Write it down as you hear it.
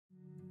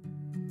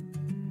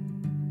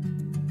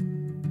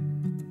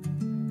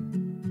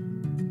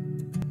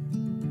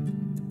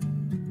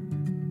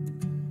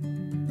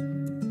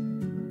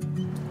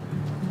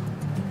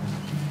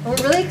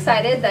We're really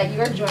excited that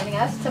you are joining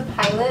us to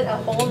pilot a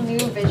whole new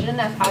vision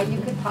of how you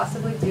could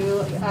possibly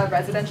do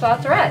residential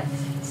outdoor ed.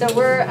 So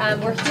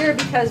we're here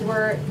because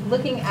we're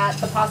looking at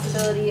the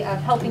possibility of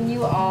helping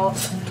you all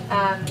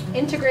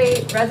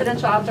integrate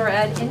residential outdoor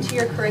ed into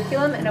your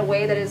curriculum in a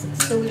way that is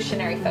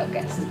solutionary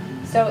focused.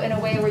 So in a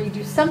way where you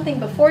do something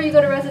before you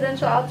go to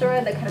residential outdoor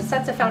ed that kind of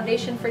sets a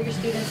foundation for your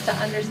students to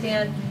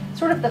understand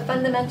sort of the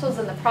fundamentals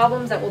and the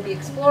problems that will be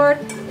explored.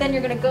 Then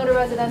you're going to go to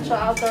residential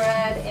outdoor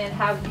ed and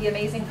have the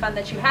amazing fun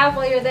that you have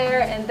while you're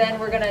there, and then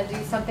we're going to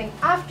do something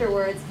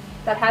afterwards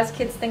that has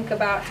kids think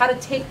about how to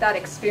take that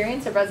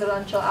experience of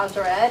residential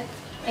outdoor ed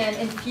and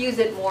infuse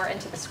it more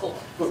into the school.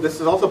 Well, this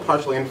is also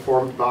partially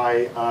informed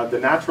by the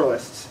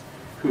naturalists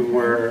who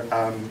were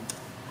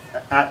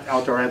at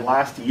outdoor ed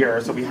last year.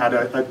 So we had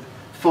a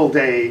full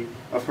day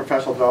of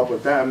professional development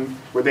with them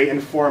where they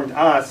informed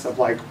us of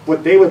like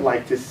what they would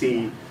like to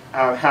see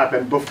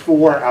happen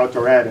before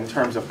outdoor ed in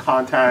terms of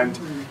content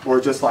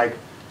or just like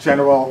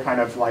general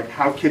kind of like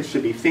how kids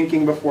should be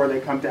thinking before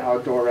they come to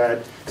outdoor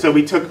ed. So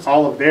we took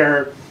all of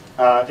their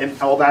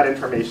all that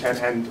information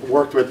and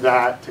worked with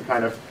that to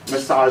kind of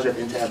massage it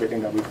into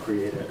everything that we've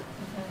created.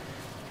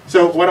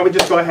 So why don't we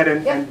just go ahead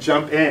and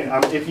jump in.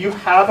 If you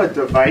have a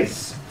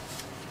device,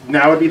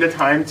 now would be the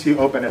time to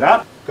open it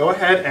up. Go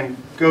ahead and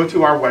go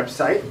to our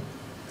website.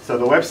 So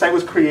the website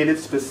was created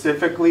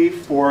specifically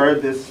for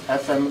this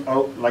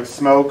SMO, like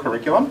SMO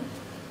curriculum.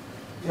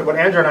 What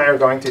Andrew and I are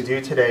going to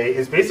do today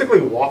is basically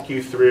walk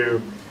you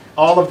through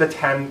all of the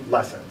 10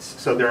 lessons.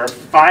 So there are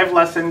 5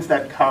 lessons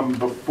that come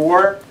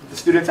before the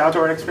student's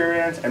outdoor ed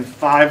experience and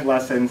 5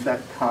 lessons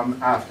that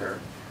come after.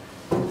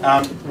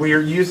 We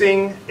are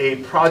using a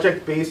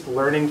project-based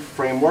learning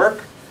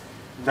framework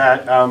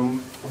that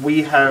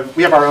we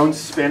have our own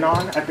spin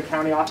on at the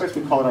county office.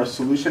 We call it our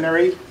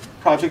solutionary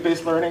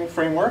project-based learning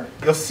framework.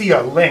 You'll see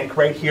a link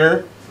right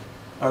here,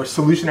 our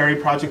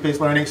solutionary project-based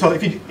learning. So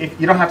if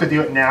you don't have to do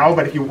it now,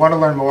 but if you want to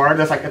learn more,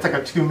 it's like a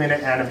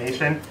 2-minute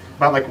animation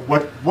about like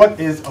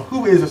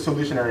who is a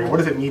solutionary, what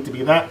does it need to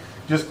be that?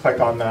 Just click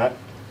on that.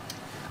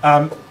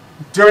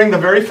 During the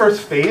very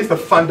first phase, the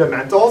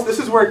fundamentals, this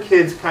is where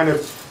kids kind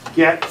of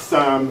get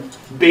some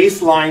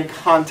baseline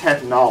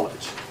content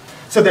knowledge.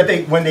 So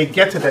that when they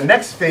get to the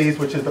next phase,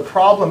 which is the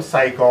problem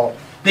cycle,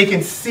 they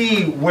can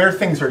see where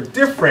things are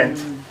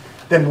different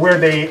than where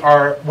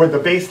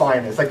the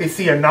baseline is. Like they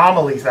see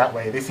anomalies that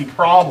way, they see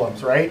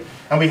problems, right?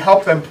 And we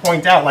help them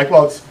point out like,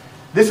 well,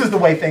 this is the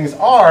way things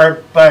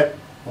are, but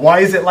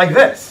why is it like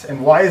this?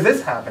 And why is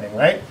this happening,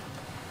 right?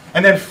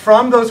 And then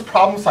from those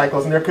problem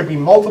cycles, and there could be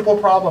multiple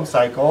problem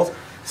cycles,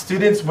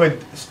 students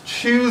would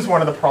choose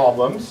one of the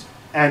problems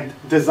and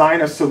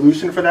design a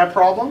solution for that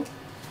problem.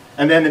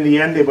 And then in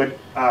the end, they would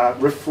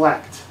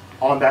reflect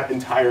on that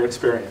entire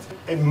experience.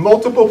 In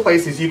multiple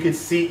places, you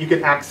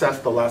could access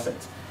the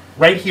lessons.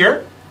 Right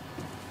here,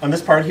 on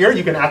this part here,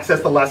 you can access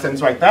the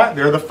lessons like that.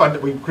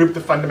 We group the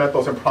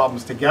fundamentals and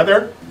problems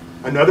together.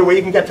 Another way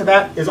you can get to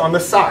that is on the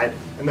side,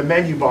 in the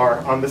menu bar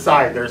on the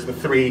side. There's the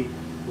 3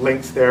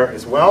 links there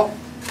as well.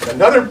 And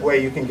another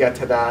way you can get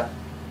to that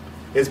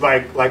is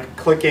by like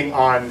clicking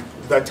on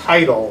the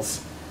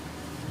titles.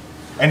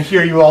 And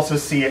here you also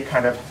see it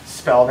kind of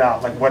spelled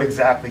out, like what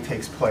exactly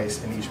takes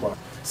place in each one.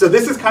 So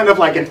this is kind of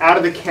like an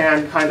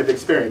out-of-the-can kind of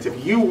experience.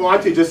 If you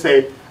want to just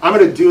say, I'm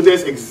going to do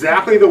this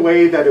exactly the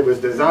way that it was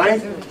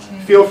designed,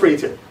 feel free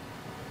to.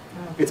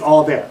 It's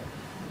all there.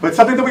 But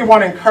something that we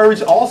want to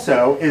encourage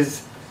also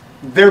is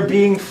there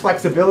being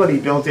flexibility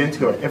built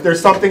into it. If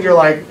there's something you're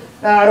like,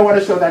 I don't want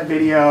to show that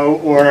video,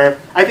 or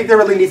I think there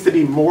really needs to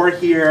be more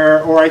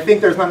here, or I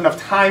think there's not enough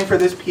time for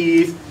this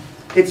piece,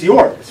 it's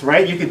yours,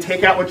 right? You can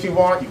take out what you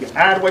want, you can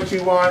add what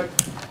you want.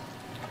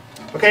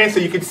 Okay, so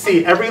you can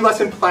see every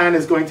lesson plan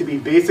is going to be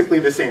basically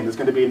the same. There's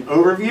going to be an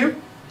overview.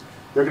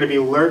 There are going to be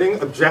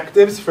learning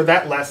objectives for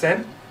that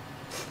lesson.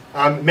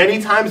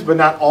 Many times, but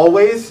not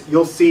always,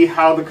 you'll see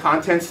how the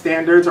content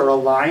standards are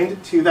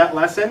aligned to that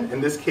lesson.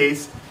 In this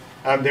case,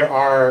 there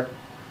are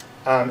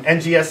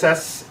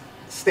NGSS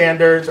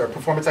standards or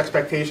performance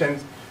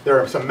expectations. There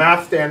are some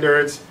math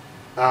standards,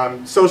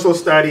 social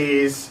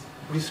studies.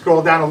 We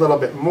scroll down a little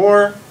bit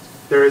more.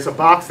 There is a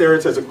box there.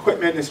 It says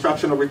equipment,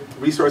 instructional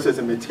resources,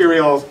 and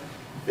materials.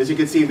 As you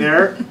can see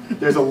there,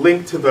 there's a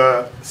link to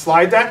the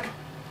slide deck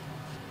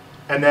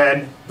and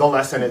then the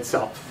lesson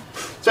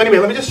itself. So anyway,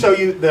 let me just show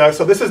you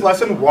so this is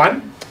lesson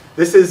 1.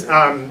 This is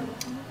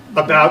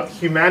about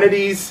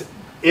humanity's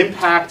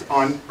impact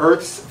on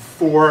Earth's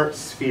 4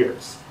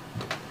 spheres.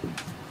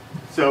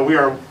 So we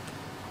are,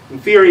 in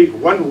theory,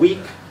 1 week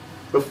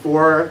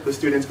before the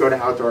students go to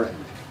outdoor ed.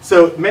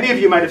 So many of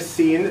you might have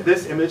seen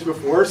this image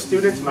before.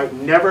 Students might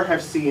never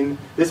have seen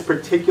this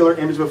particular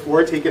image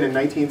before, taken in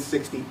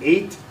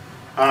 1968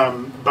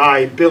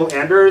 by Bill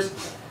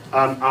Anders.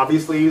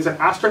 Obviously he's an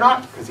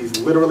astronaut because he's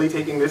literally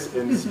taking this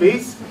in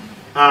space.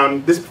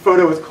 This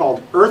photo is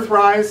called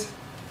Earthrise,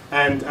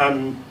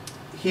 and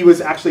he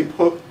was actually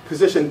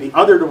positioned the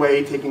other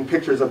way taking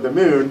pictures of the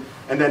moon,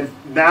 and then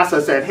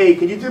NASA said, hey,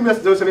 can you do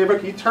us a favor,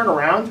 can you turn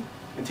around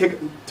and take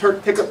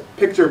a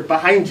picture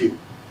behind you?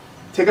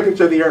 take a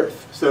picture of the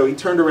Earth. So he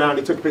turned around,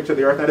 he took a picture of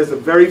the Earth. That is the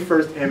very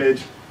first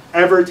image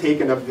ever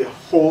taken of the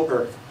whole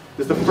Earth.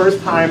 This is the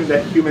first time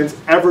that humans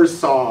ever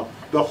saw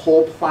the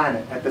whole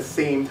planet at the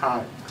same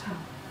time.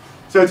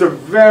 So it's a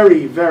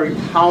very, very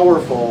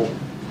powerful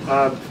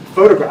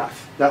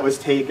photograph that was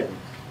taken.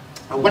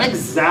 What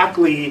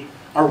exactly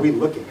are we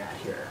looking at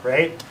here,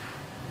 right?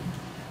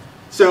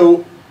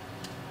 So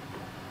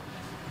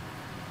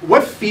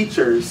what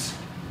features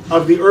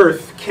of the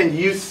Earth can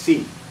you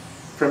see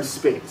from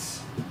space?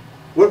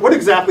 What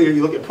exactly are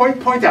you looking at?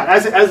 Point out,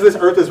 as this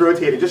Earth is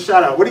rotating, just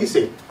shout out, what do you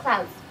see?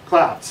 Clouds.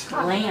 Clouds.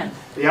 Land.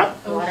 Yeah.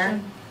 Water.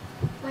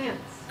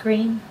 Plants.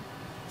 Green.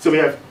 So we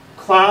have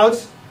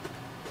clouds,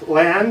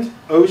 land,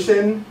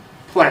 ocean,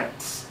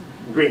 plants,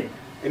 green.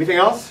 Anything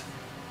else?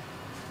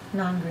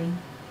 Non-green.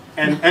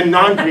 And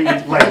non-green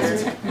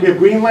lands. We have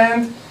green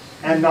land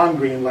and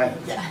non-green land.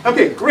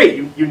 Okay,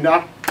 great. You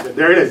knocked,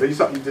 there it is. You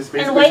just basically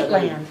And white said-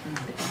 land.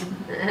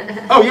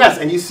 Oh yes,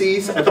 and you see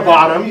at the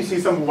bottom, you see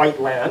some white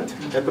land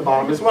at the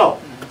bottom as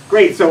well.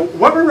 Great, so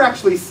what we're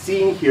actually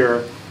seeing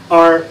here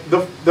are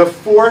the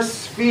four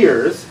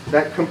spheres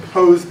that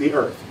compose the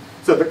Earth.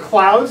 So the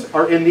clouds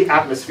are in the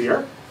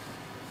atmosphere,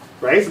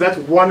 right? So that's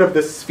one of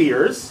the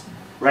spheres,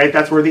 right?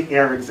 That's where the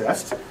air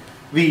exists.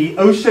 The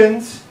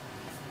oceans,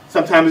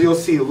 sometimes you'll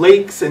see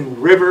lakes and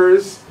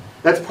rivers.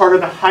 That's part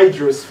of the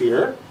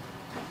hydrosphere.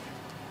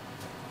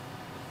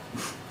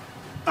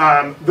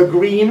 The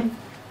green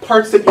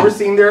parts that you were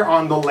seeing there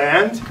on the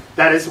land,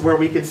 that is where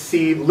we could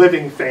see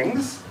living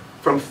things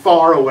from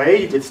far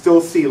away. You could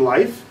still see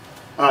life.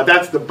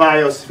 That's the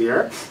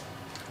biosphere.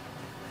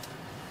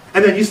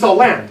 And then you saw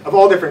land of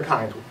all different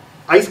kinds.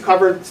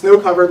 Ice-covered,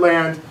 snow-covered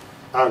land,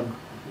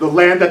 the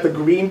land that the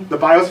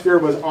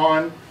biosphere was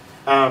on,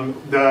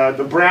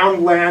 the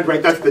brown land,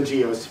 right, that's the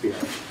geosphere.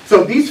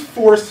 So these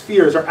four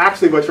spheres are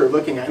actually what you're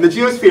looking at. And the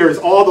geosphere is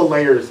all the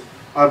layers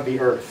of the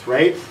Earth,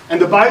 right?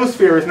 And the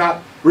biosphere is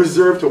not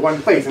reserved to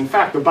one place. In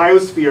fact, the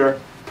biosphere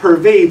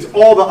pervades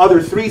all the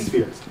other three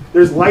spheres.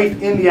 There's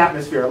life in the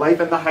atmosphere, life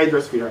in the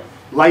hydrosphere,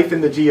 life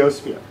in the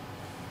geosphere,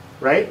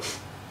 right?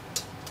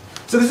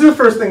 So this is the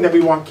first thing that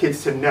we want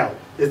kids to know,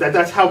 is that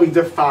that's how we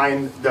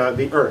define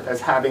the Earth,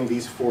 as having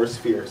these four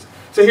spheres.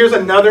 So here's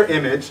another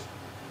image.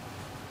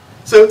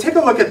 So take a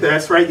look at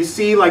this, right? You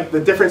see like the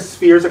different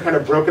spheres are kind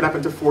of broken up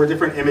into four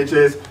different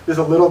images. There's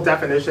a little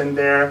definition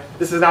there.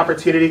 This is an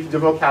opportunity to do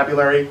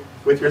vocabulary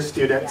with your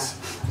students.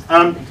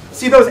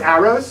 See those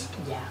arrows?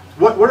 Yeah.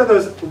 What are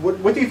those?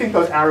 What do you think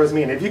those arrows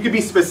mean? If you could be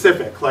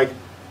specific, like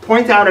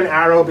point out an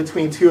arrow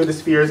between two of the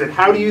spheres, and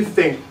how do you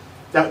think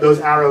that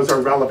those arrows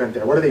are relevant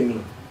there? What do they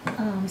mean?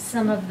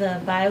 Some of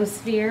the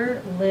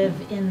biosphere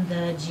live in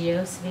the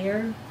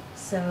geosphere.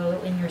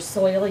 So in your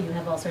soil, you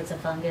have all sorts of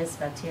fungus,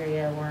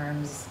 bacteria,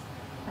 worms,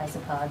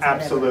 isopods,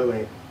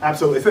 Absolutely,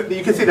 absolutely. So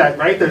you can see that,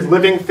 right? There's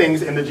living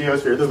things in the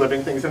geosphere. There's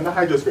living things in the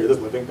hydrosphere. There's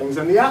living things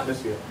in the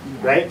atmosphere,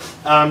 right?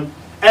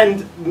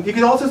 And you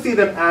can also see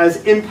them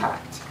as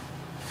impact.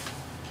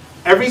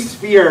 Every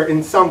sphere,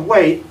 in some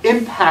way,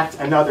 impacts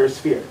another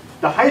sphere.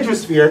 The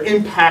hydrosphere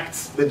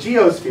impacts the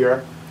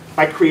geosphere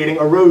by creating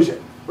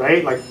erosion,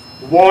 right? Like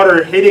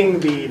water hitting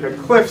the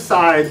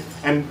cliffside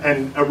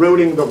and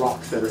eroding the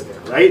rocks that are there,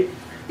 right?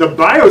 The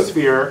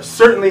biosphere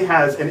certainly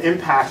has an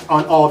impact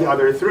on all the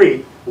other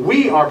three.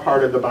 We are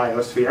part of the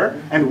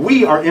biosphere, and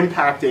we are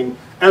impacting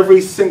every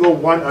single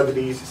one of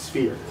these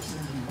spheres.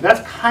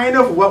 That's kind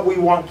of what we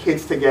want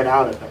kids to get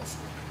out of this.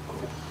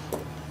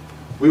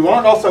 We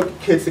want also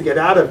kids to get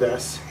out of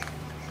this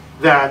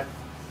that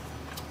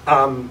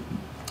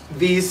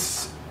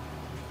these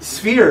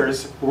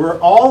spheres were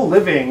all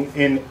living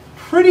in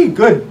pretty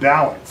good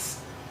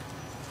balance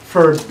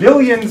for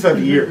billions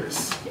of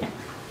years.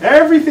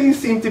 Everything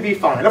seemed to be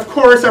fine. Of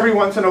course, every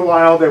once in a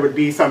while there would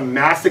be some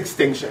mass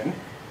extinction,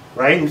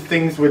 right? And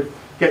things would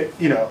get,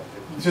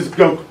 just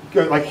go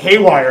like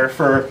haywire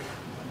for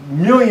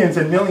millions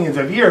and millions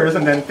of years,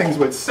 and then things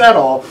would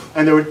settle,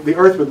 and the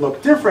Earth would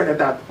look different at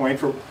that point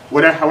for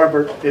whatever,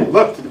 however it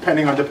looked,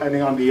 depending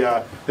on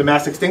the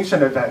mass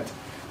extinction event.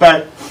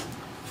 But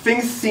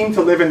things seemed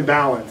to live in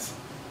balance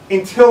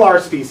until our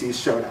species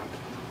showed up.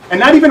 And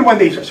not even when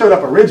they showed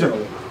up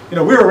originally. We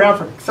were around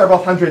for several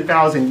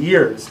 100,000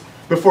 years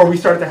before we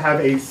started to have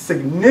a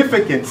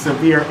significant,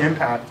 severe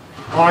impact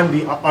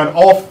on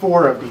all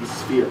four of these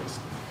spheres,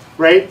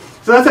 right?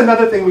 So that's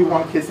another thing we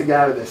want kids to get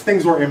out of this.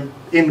 Things were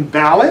in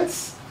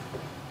balance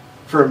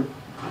for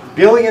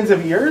billions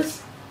of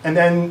years, and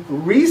then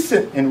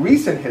in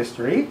recent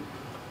history,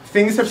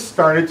 things have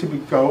started to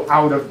go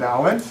out of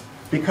balance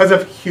because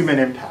of human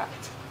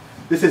impact.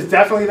 This is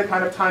definitely the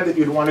kind of time that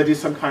you'd want to do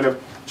some kind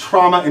of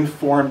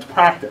trauma-informed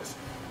practice.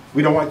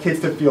 We don't want kids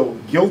to feel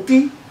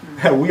guilty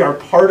that we are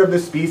part of the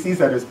species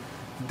that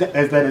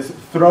is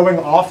throwing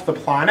off the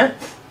planet,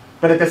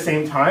 but at the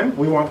same time,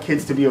 we want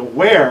kids to be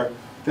aware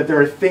that there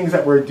are things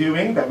that we're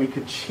doing that we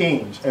could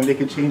change, and they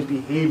could change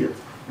behaviors.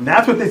 And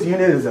that's what this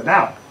unit is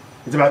about.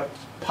 It's about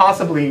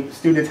possibly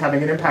students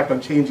having an impact on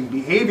changing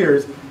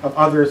behaviors of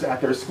others at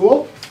their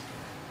school,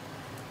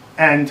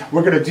 And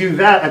we're going to do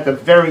that at the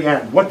very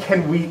end. What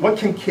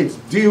can kids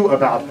do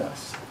about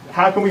this?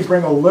 How can we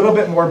bring a little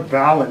bit more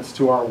balance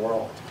to our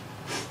world?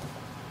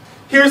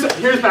 Here's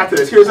back to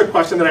this. Here's a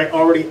question that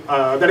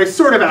I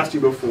sort of asked you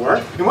before.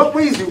 In what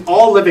ways do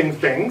all living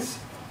things,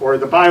 or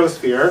the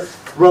biosphere,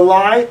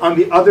 rely on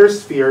the other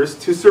spheres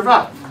to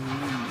survive?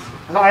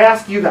 And I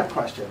ask you that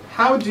question.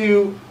 How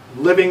do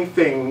living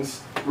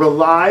things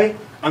rely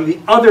on the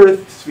other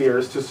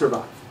spheres to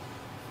survive?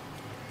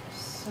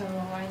 So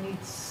I need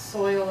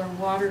soil or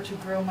water to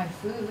grow my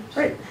food.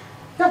 Great.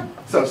 Yeah.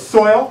 So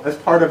soil, as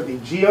part of the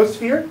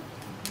geosphere,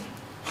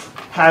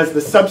 has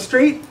the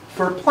substrate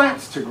for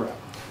plants to grow.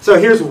 So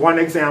here's one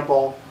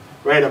example,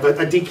 right, of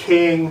a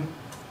decaying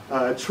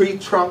tree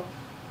trunk.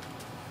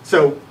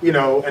 So,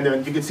 and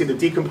then you can see the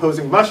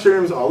decomposing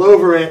mushrooms all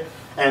over it,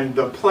 and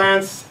the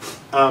plants,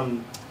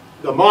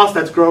 the moss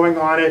that's growing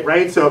on it,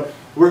 right? So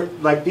we're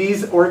like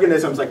these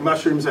organisms, like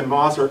mushrooms and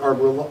moss, are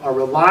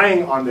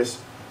relying on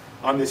this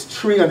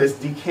tree, on this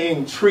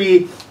decaying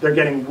tree. They're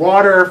getting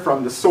water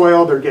from the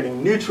soil. They're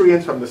getting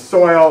nutrients from the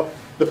soil.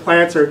 The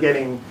plants are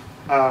getting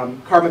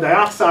carbon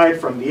dioxide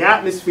from the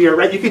atmosphere,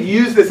 right? You could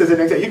use this as an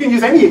example. You can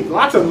use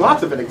lots and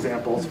lots of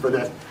examples for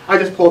this. I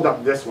just pulled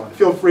up this one.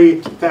 Feel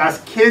free to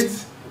ask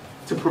kids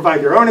to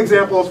provide their own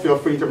examples. Feel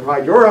free to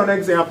provide your own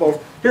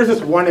examples. Here's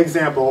just one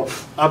example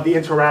of the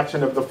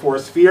interaction of the four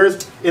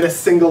spheres in a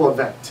single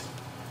event.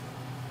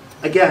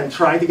 Again,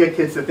 trying to get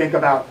kids to think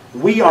about,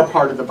 we are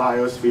part of the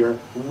biosphere.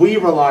 We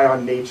rely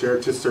on nature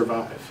to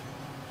survive.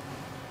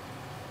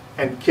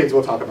 And kids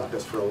will talk about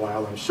this for a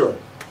while, I'm sure.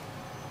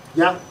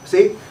 Yeah,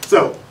 see?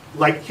 So,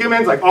 like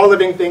humans, like all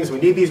living things,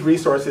 we need these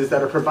resources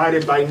that are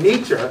provided by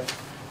nature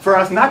for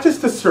us not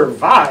just to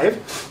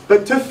survive,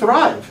 but to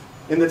thrive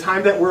in the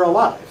time that we're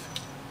alive.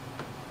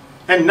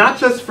 And not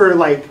just for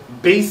like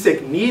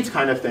basic needs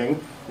kind of thing.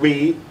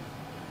 We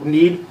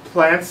need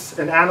plants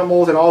and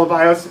animals and all the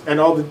bios and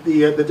all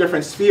the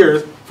different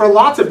spheres for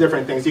lots of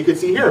different things. You can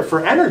see here,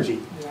 for energy,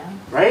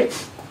 right?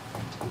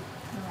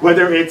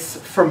 Whether it's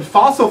from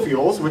fossil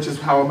fuels, which is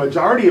how a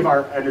majority of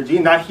our energy,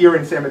 not here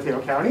in San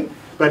Mateo County,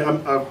 but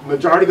a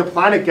majority of the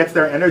planet gets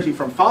their energy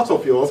from fossil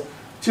fuels,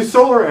 to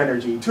solar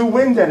energy, to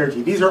wind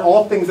energy. These are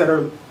all things that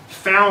are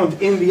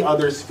found in the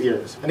other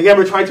spheres. And again,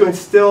 we're trying to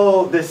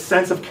instill this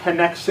sense of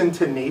connection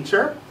to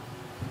nature.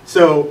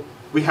 So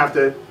we have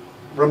to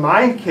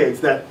remind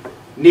kids that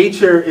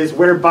nature is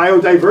where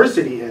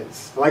biodiversity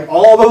is. Like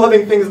all the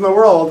living things in the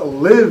world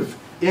live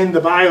in the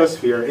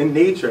biosphere, in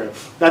nature.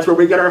 That's where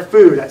we get our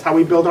food. That's how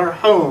we build our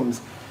homes.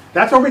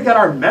 That's where we get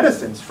our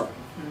medicines from.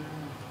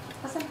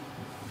 Awesome.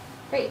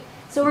 Great.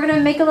 So we're going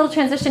to make a little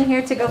transition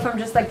here to go from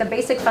just like the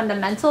basic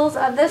fundamentals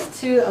of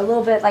this to a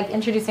little bit like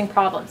introducing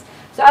problems.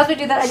 So as we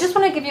do that, I just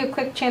want to give you a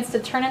quick chance to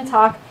turn and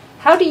talk.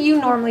 How do you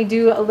normally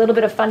do a little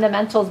bit of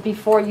fundamentals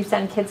before you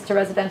send kids to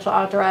residential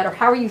outdoor ed, or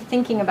how are you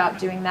thinking about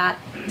doing that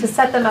to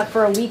set them up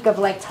for a week of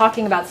like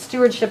talking about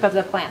stewardship of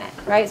the planet,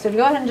 right? So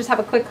go ahead and just have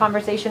a quick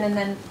conversation, and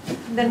then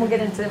we'll get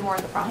into more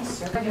of the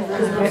problems. Get ready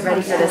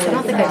for this. I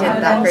don't think I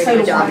did that great of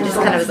a job. It just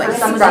kind of was like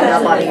brought it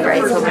up on me,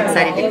 right? So I'm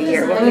excited to be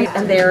here.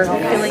 And they're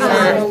feeling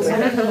that.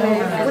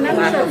 When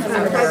I was in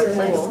a private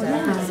school,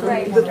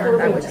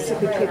 I would say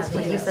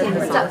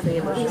stuff.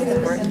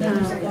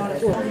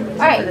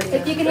 All right,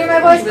 if you can hear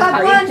my voice, clap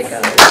once.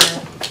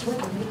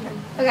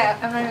 Okay,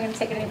 I'm not even going to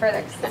take it any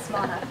further because it's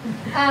small enough.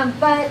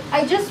 But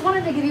I just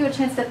wanted to give you a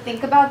chance to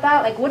think about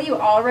that. Like, what do you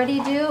already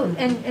do?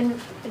 And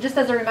just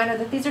as a reminder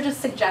that these are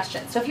just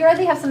suggestions. So if you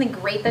already have something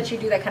great that you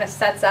do that kind of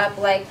sets up,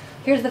 like,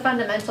 here's the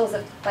fundamentals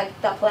of, like,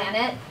 the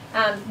planet,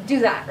 do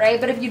that, right?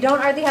 But if you don't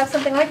already have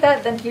something like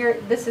that, then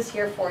this is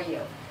here for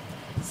you.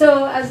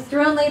 So as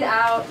Tyrone laid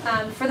out,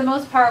 for the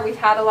most part, we've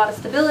had a lot of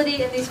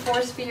stability in these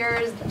four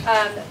spheres,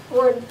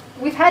 or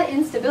we've had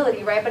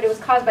instability, right? But it was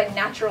caused by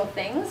natural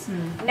things.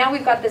 Now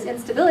we've got this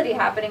instability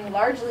happening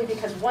largely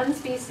because one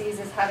species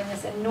is having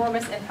this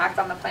enormous impact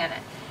on the planet.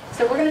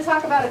 So we're going to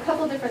talk about a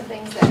couple different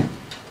things there.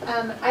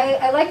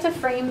 I like to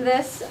frame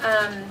this.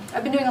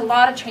 I've been doing a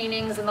lot of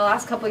trainings in the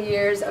last couple of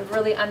years of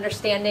really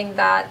understanding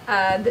that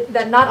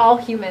that not all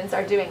humans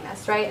are doing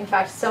this, right? In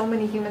fact, so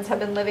many humans have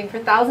been living for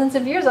thousands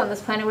of years on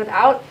this planet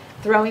without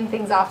throwing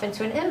things off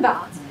into an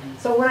imbalance.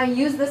 So when I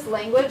use this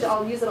language,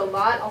 I'll use it a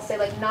lot. I'll say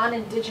like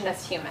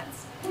non-indigenous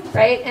humans,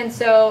 right? And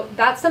so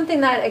that's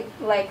something that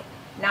like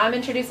now I'm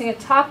introducing a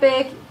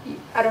topic.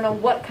 I don't know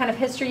what kind of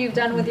history you've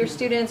done with your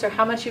students or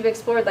how much you've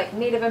explored like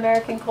Native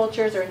American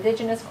cultures or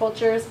indigenous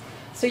cultures.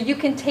 So you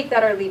can take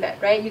that or leave it,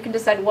 right? You can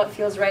decide what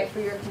feels right for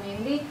your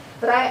community.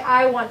 But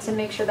I want to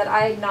make sure that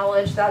I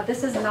acknowledge that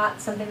this is not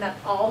something that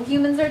all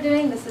humans are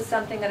doing. This is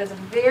something that is a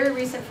very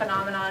recent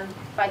phenomenon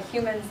by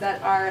humans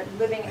that are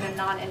living in a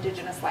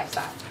non-indigenous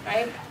lifestyle,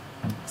 right?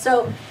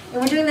 So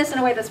and we're doing this in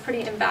a way that's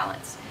pretty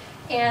imbalanced.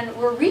 And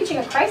we're reaching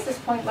a crisis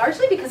point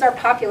largely because our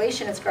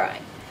population is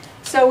growing.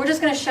 So we're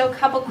just going to show a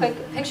couple quick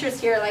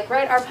pictures here. Like,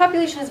 right, our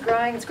population is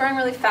growing. It's growing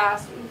really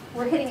fast.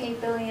 We're hitting 8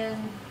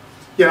 billion.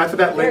 Yeah, that's what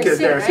that link is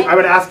there. Right? So I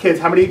would ask kids,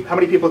 how many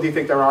people do you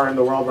think there are in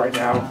the world right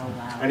now?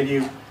 And if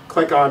you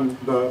click on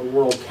the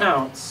world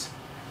counts,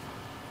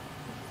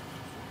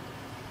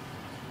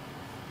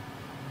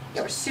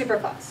 Yeah, we're super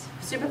close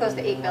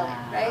to 8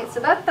 billion, right? So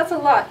that's a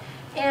lot.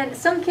 And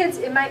some kids,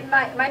 it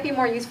might be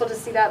more useful to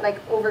see that like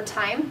over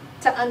time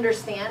to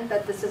understand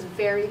that this is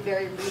very,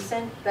 very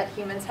recent, that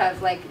humans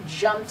have like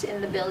jumped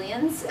in the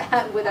billions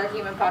with our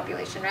human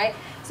population, right?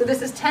 So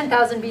this is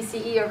 10,000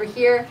 BCE over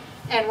here,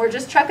 and we're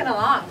just trucking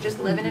along, just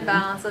living in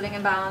balance,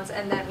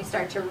 and then we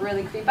start to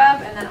really creep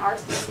up, and then our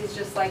species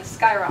just like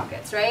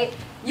skyrockets, right?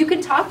 You can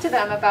talk to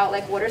them about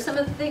like what are some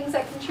of the things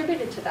that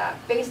contributed to that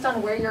based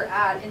on where you're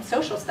at in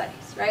social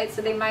studies, right?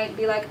 So they might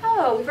be like,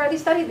 oh, we've already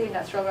studied the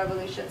Industrial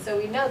Revolution, so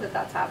we know that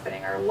that's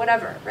happening, or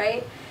whatever,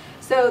 right?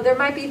 So there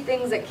might be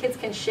things that kids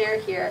can share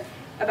here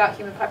about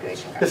human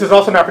population growth. This is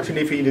also an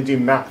opportunity for you to do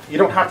math. You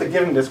don't have to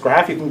give them this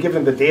graph, you can give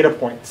them the data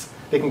points.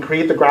 They can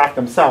create the graph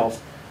themselves.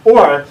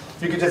 Or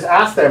you could just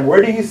ask them,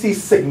 where do you see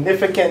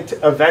significant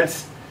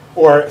events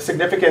or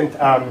significant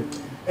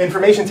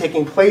information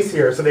taking place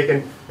here? So they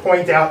can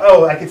point out,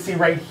 oh, I can see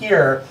right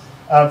here,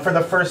 for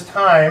the first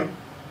time,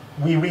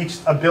 we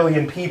reached 1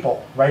 billion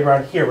people, right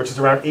around here, which is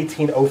around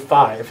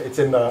 1805. It's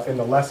in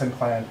the lesson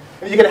plan.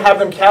 And you can have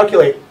them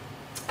calculate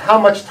how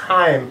much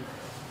time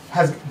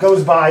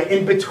goes by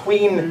in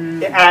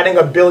between adding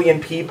 1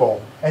 billion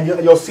people. And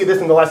you'll see this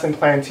in the lesson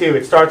plan too.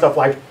 It starts off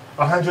like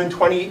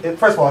 120,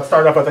 first of all, it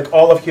started off with like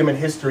all of human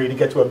history to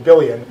get to 1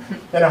 billion,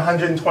 then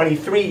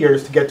 123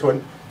 years to get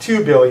to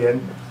 2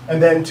 billion,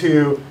 and then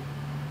it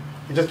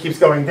just keeps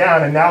going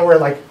down, and now we're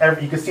like,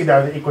 you can see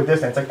that the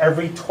equidistance, like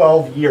every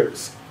 12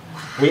 years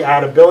we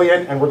add 1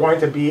 billion, and we're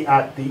going to be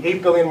at the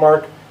 8 billion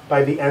mark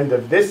by the end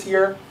of this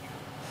year.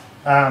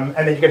 And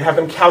then you can have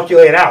them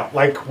calculate out,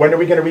 like when are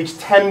we going to reach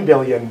 10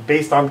 billion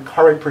based on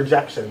current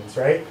projections,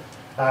 right?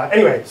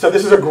 Anyway, so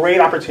this is a great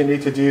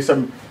opportunity to do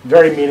some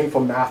very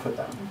meaningful math with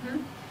them.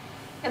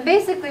 And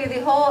basically,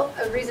 the whole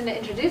reason to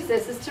introduce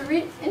this is to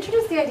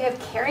introduce the idea of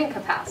carrying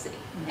capacity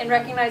and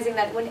recognizing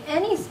that when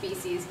any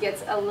species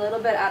gets a little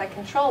bit out of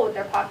control with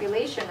their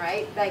population,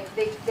 right, like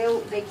they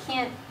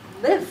can't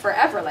live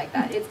forever like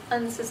that. It's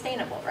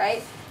unsustainable,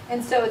 right?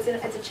 And so it's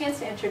a chance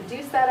to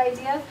introduce that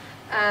idea.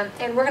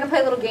 And we're going to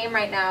play a little game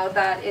right now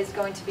that is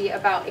going to be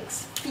about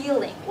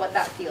feeling what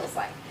that feels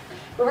like.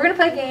 But we're going to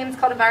play a game. It's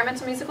called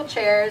Environmental Musical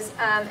Chairs.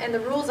 And the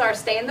rules are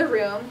stay in the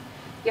room.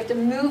 You have to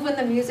move when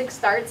the music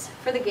starts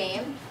for the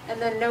game,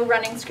 and then no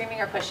running, screaming,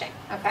 or pushing,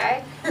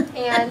 okay?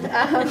 And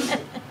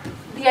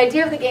the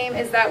idea of the game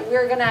is that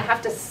we're going to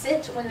have to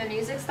sit when the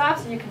music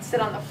stops, and you can sit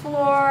on the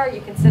floor,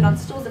 you can sit on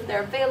stools if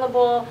they're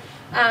available,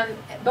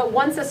 but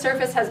once a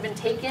surface has been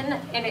taken,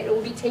 and it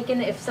will be taken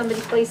if somebody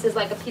places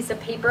like a piece of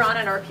paper on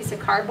it or a piece of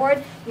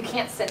cardboard, you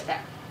can't sit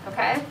there,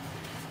 okay?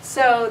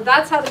 So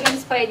that's how the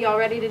game's played. You all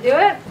ready to do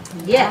it?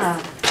 Yes.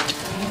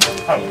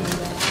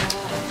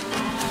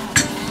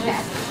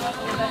 Yes.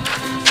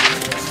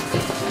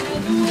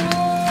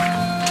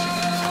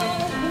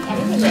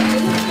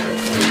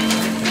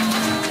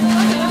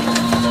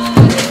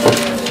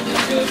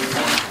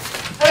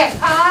 Okay,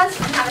 pause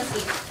and have a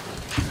seat.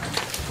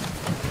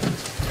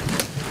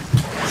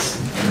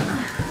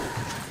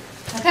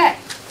 Okay,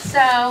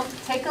 so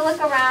take a look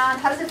around.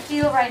 How does it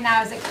feel right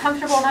now? Is it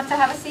comfortable enough to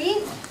have a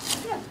seat?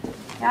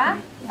 Yeah?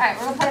 All right,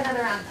 we're going to play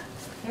another round then.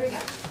 Here we go.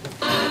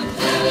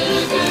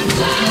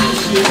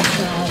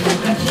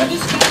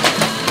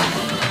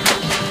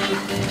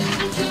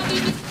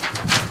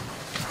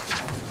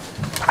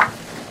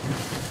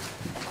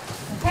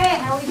 Okay,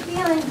 how are we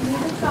feeling?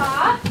 Music's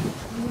off.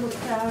 A little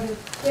crowded.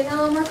 Getting a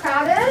little more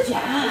crowded?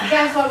 Yeah.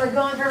 Guess what? We're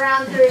going for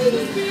round 3. A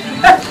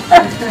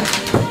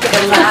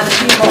lot of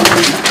people.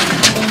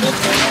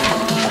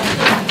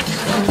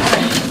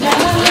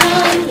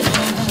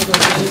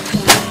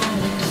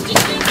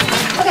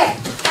 Okay,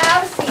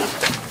 have a seat.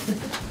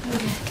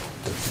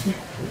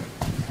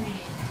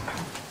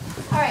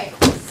 All right,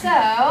 so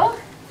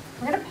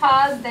we're going to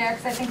pause there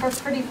because I think we're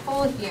pretty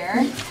full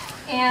here.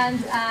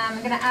 And I'm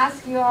going to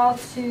ask you all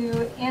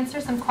to answer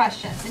some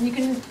questions. And you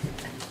can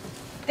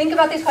think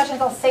about these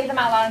questions. I'll say them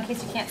out loud in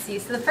case you can't see.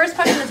 So the first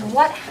question is,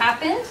 what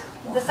happened?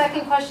 The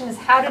second question is,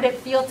 how did it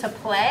feel to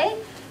play?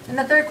 And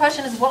the third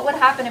question is, what would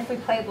happen if we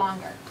played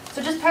longer?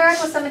 So just pair up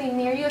with somebody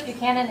near you if you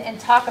can and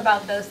talk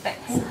about those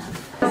things.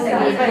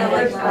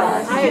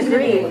 I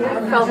agree.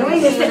 I felt when I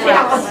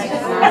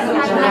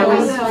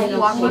was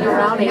walking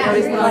around, I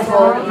noticed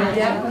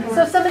people.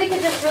 So if somebody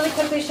could just really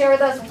quickly share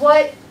with us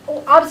what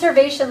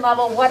observation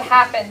level, what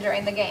happened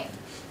during the game?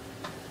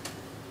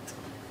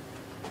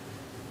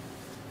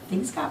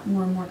 Things got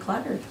more and more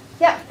cluttered.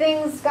 Yeah,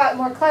 things got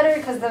more cluttered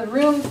because the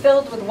room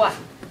filled with what?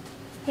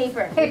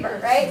 Paper. Paper,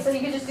 right? So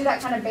you could just do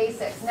that kind of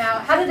basics. Now,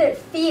 how did it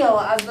feel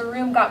as the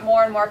room got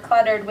more and more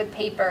cluttered with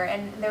paper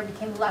and there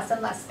became less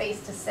and less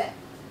space to sit?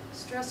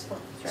 Stressful.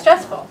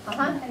 Stressful.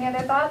 Any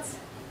other thoughts?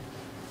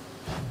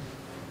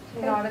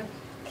 Chaotic.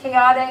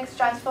 Chaotic,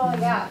 stressful,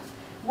 yeah.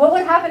 What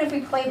would happen if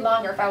we played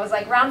longer? If I was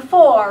like round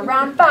 4,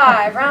 round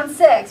 5, round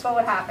 6, what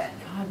would happen?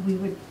 God, we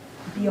would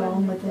be all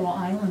in like little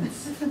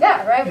islands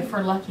Yeah, right? if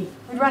we're lucky.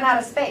 We'd run out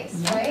of space,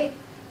 Yeah. right?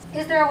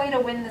 Is there a way to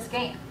win this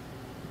game?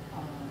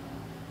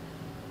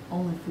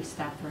 Only if we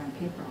stop throwing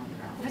paper on the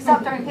ground. We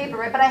stopped throwing paper,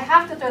 right? But I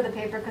have to throw the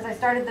paper because I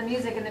started the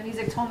music, and the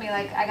music told me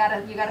like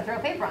you gotta throw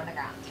paper on the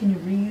ground. Can you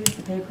reuse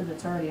the paper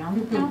that's already on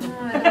the paper?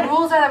 The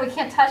rules are that we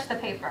can't touch the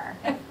paper.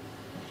 Yeah.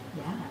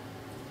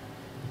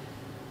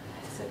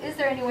 So is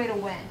there any way to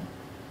win?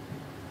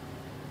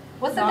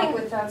 What's the Not thing?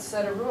 with that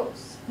set of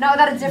rules. Not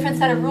without a different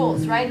set of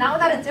rules, right? Not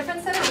without a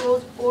different set of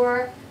rules,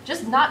 or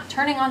just not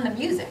turning on the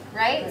music,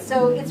 right?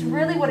 So it's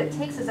really what it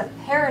takes is a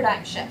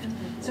paradigm shift.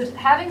 So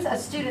having a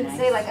student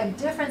say like a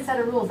different set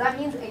of rules, that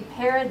means a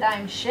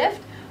paradigm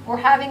shift. Or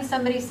having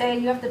somebody say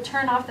you have to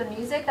turn off the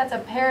music, that's a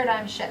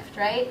paradigm shift,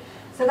 right?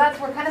 So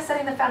we're kind of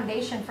setting the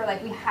foundation for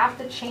like we have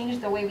to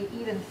change the way we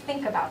even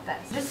think about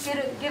this. Just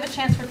give a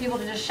chance for people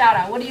to just shout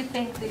out. What do you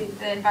think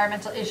the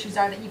environmental issues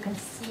are that you can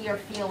see or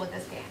feel with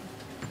this game?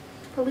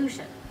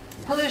 Pollution.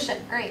 Pollution,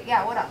 great.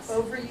 Yeah, what else?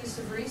 Overuse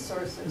of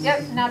resources.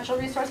 Yep, natural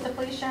resource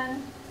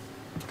depletion.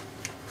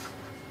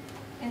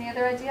 Any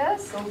other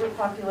ideas?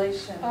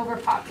 Overpopulation.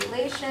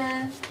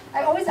 Overpopulation.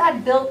 I always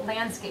add built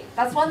landscape.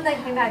 That's one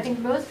thing that I think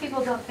most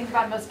people don't think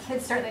about, most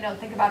kids certainly don't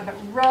think about, but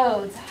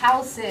roads,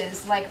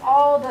 houses, like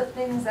all the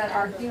things that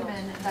are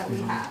human that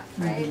we have,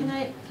 right? Can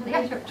I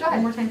Yeah, interrupt go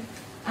ahead. one more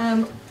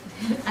time?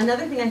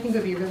 Another thing I think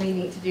would be really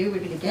neat to do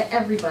would be to get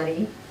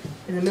everybody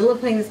in the middle of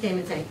playing this game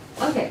and say,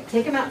 okay,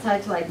 take them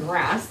outside to like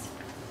grass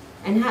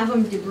and have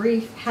them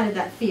debrief how did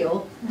that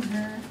feel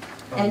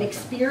and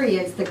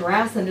experience the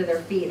grass under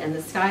their feet and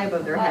the sky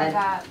above their Love head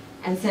that.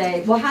 and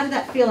say, well, how did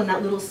that feel in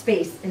that little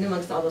space in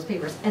amongst all those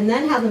papers? And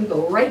then have them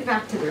go right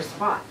back to their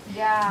spot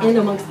Yeah. in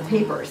amongst the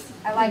papers.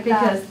 I like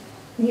that. Because,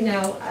 you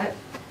know,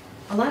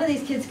 a lot of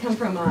these kids come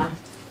from a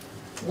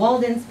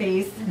walled-in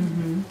space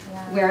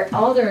Yeah. where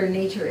all their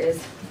nature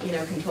is, you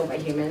know, controlled by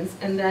humans,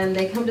 and then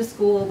they come to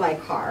school by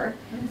car,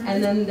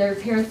 and then their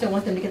parents don't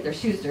want them to get their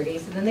shoes dirty,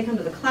 so then they come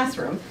to the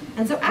classroom,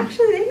 and so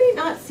actually they may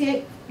not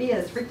be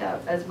as freaked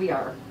out as we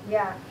are,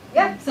 Yeah.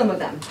 Yeah. some of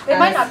them. They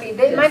might not be.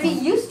 They Yes. might be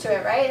used to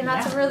it, right? And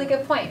that's a really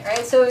good point,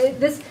 right? So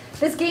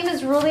this game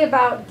is really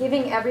about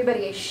giving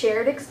everybody a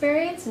shared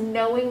experience,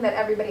 knowing that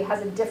everybody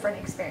has a different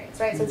experience,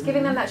 right? So it's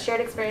giving them that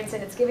shared experience,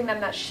 and it's giving them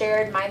that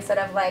shared mindset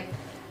of like,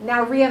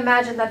 now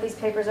reimagine that these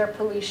papers are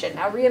pollution.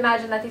 Now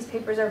reimagine that these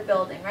papers are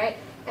building, right?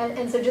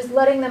 And so just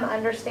letting them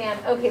understand,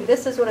 okay,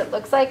 this is what it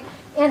looks like,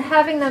 and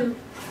having them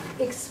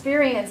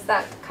experience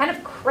that kind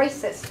of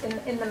crisis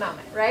in the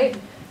moment, right?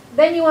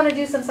 Then you want to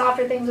do some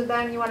softer things with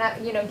them. You want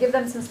to, give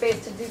them some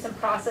space to do some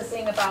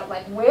processing about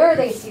like where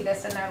they see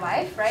this in their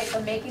life, right?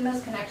 So making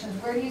those connections.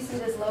 Where do you see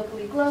this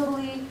locally,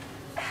 globally?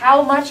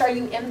 How much are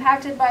you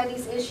impacted by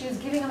these issues?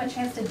 Giving them a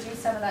chance to do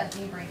some of that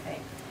debriefing.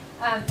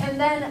 And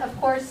then, of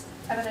course,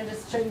 I'm going to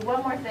just show you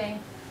one more thing.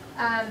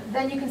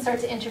 Then you can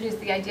start to introduce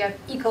the idea of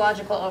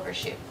ecological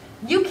overshoot.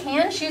 You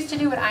can choose to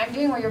do what I'm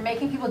doing, where you're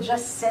making people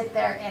just sit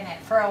there in it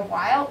for a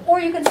while, or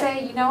you can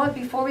say, you know what,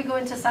 before we go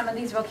into some of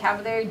these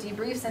vocabulary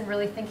debriefs and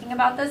really thinking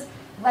about this,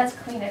 let's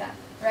clean it up,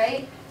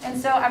 right? And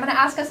so I'm going to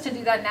ask us to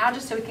do that now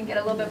just so we can get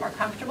a little bit more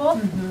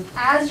comfortable.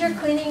 As you're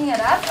cleaning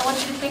it up, I want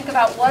you to think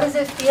about what does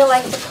it feel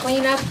like to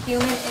clean up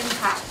human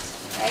impact,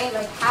 right?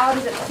 Like how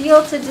does it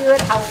feel to do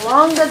it? How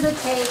long does it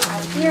take? How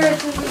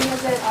irritating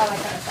is it? All that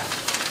kind of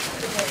stuff.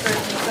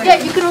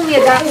 Yeah, you can only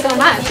adapt so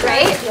much,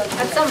 right?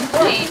 At some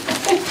point,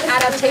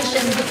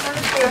 adaptation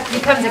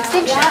becomes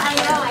extinction. Yeah, I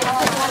know. I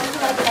just wanted to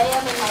like lay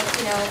them and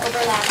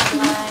overlap the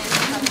lines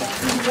or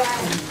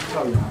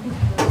something.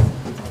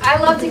 I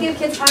love to give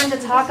kids time to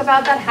talk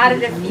about that. How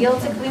did it feel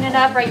to clean it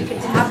up, right? You can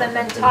have them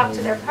then talk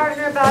to their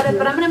partner about it.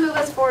 But I'm going to move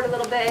us forward a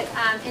little bit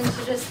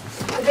into just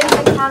the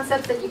basic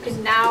concepts that you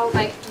can now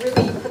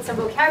really put some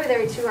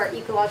vocabulary to our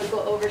ecological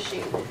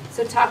overshoot.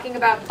 So talking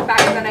about back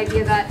to that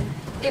idea that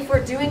if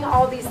we're doing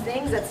all these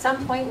things, at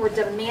some point we're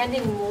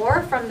demanding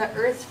more from the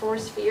Earth's four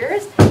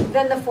spheres,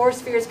 then the four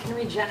spheres can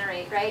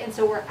regenerate, right? And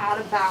so we're out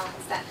of balance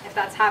then, if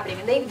that's happening.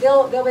 And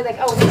they'll be like,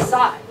 oh, we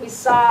saw it. We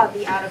saw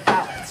the out of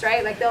balance,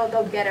 right? Like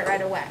they'll get it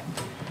right away.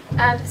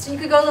 So you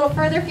could go a little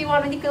further if you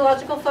want an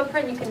ecological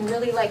footprint. You can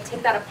really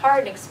take that apart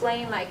and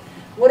explain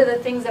what are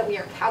the things that we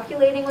are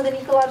calculating with an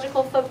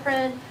ecological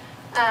footprint.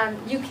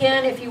 You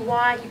can, if you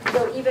want, you can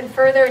go even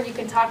further and you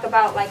can talk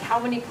about how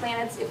many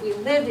planets, if we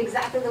lived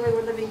exactly the way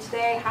we're living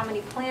today, how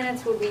many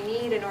planets would we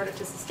need in order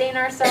to sustain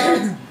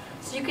ourselves.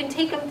 So you can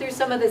take them through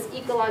some of this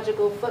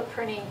ecological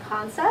footprinting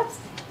concepts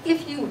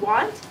if you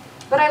want,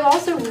 but I've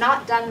also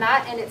not done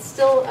that, and it's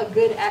still a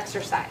good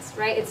exercise,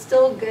 right? It's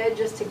still good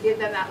just to give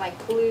them that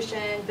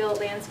pollution, built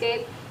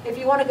landscape. If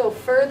you want to go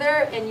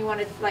further and you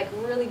want to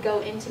really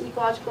go into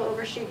ecological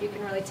overshoot, you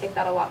can really take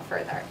that a lot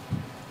further.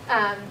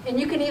 And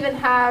you can even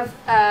have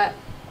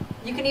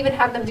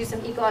them do some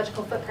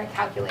ecological footprint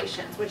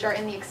calculations, which are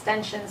in the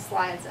extension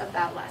slides of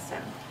that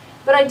lesson.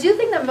 But I do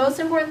think the most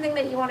important thing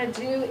that you want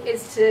to do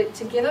is to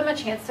give them a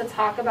chance to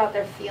talk about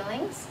their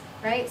feelings,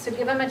 right? So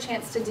give them a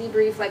chance to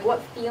debrief,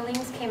 what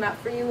feelings came up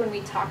for you when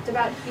we talked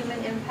about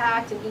human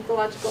impact and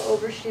ecological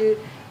overshoot.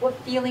 What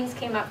feelings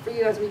came up for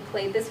you as we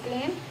played this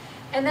game?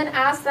 And then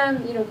ask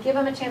them, give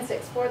them a chance to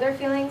explore their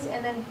feelings,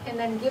 and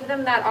then give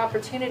them that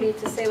opportunity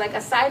to say,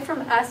 aside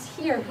from us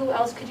here, who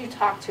else could you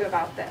talk to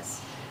about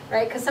this?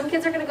 right? Because some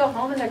kids are going to go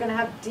home and they're going to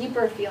have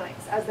deeper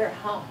feelings as they're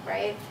home,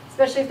 right?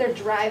 Especially if they're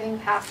driving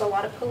past a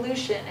lot of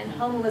pollution and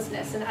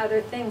homelessness and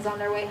other things on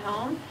their way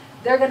home.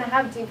 They're going to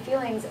have deep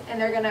feelings and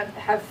they're going to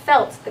have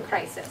felt the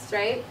crisis,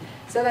 right?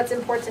 So that's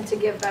important to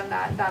give them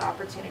that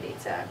opportunity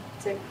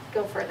to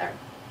go further.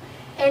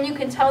 And you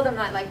can tell them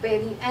that, like, by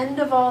the end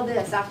of all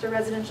this, after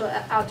residential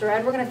outdoor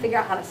ed, we're going to figure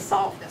out how to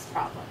solve this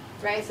problem,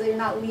 right? So you're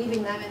not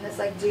leaving them in this,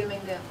 like, doom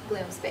and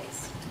gloom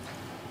space.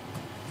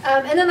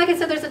 And then, like I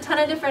said, there's a ton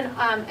of different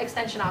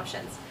extension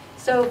options.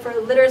 So for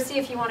literacy,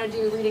 if you want to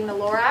do reading the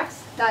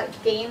Lorax,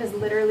 that game is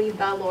literally the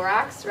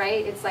Lorax,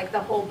 right? It's like the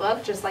whole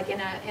book, just like in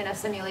a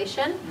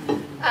simulation.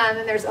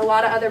 And there's a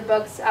lot of other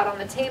books out on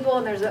the table,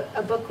 and there's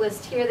a book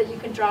list here that you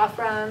can draw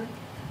from.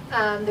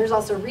 There's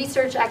also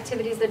research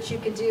activities that you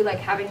could do, like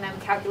having them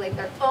calculate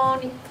their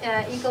own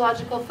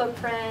ecological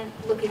footprint,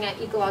 looking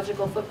at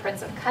ecological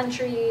footprints of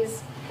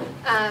countries.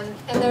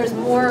 And there's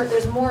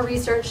more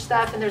research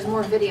stuff, and there's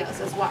more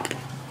videos as well.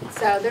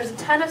 So there's a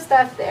ton of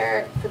stuff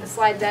there for the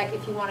slide deck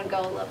if you want to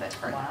go a little bit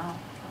further. Wow.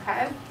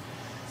 Okay,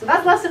 so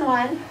that's lesson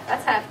 1.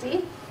 That's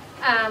hefty.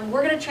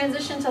 We're going to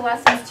transition to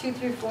lessons 2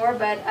 through 4,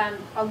 but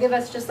I'll give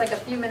us just like a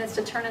few minutes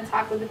to turn and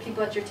talk with the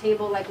people at your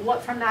table. Like,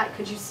 what from that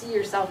could you see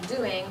yourself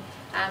doing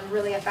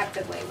really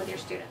effectively with your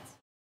students?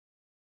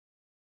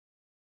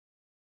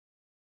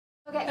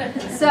 Okay,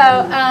 so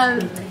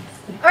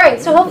all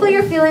right, so hopefully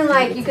you're feeling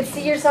like you could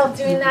see yourself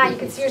doing that. You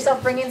could see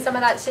yourself bringing some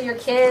of that to your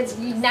kids.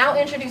 You now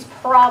introduce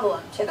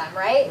problem to them,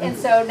 right? And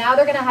so now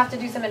they're going to have to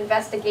do some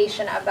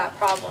investigation of that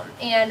problem.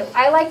 And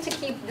I like to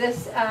keep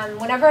this,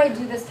 whenever I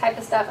do this type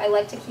of stuff, I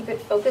like to keep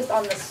it focused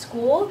on the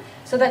school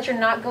so that you're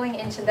not going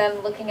into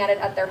them looking at it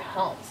at their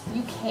homes.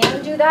 You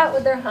can do that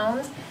with their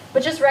homes,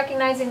 but just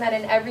recognizing that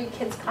in every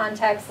kid's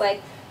context,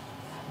 like,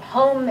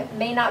 home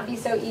may not be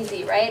so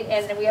easy, right?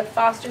 And we have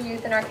foster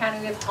youth in our county,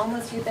 we have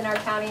homeless youth in our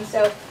county.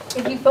 So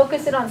if you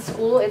focus it on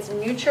school, it's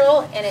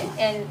neutral,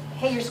 and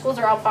hey, your schools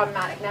are all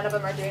problematic. None of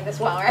them are doing this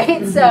well,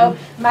 right? So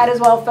might as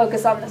well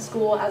focus on the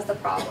school as the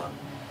problem.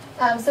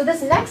 So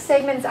this next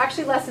segment is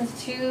actually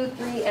lessons 2,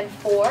 3, and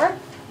 4.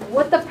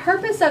 What the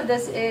purpose of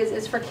this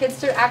is for kids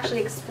to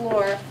actually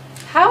explore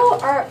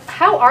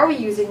how are we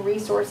using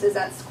resources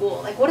at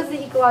school? Like, what is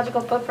the ecological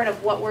footprint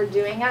of what we're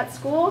doing at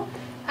school?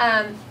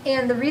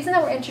 And the reason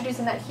that we're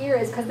introducing that here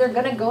is because they're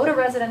going to go to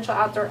residential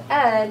outdoor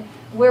ed,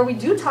 where we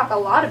do talk a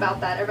lot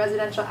about that at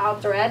residential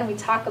outdoor ed, and we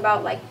talk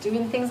about, like,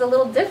 doing things a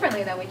little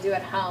differently than we do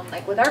at home,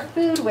 like with our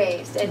food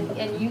waste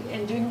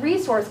and doing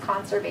resource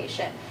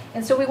conservation.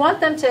 And so we want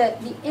them to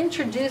be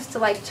introduced to,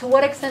 like, to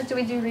what extent do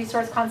we do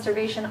resource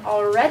conservation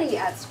already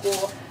at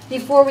school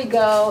before we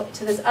go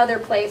to this other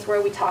place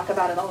where we talk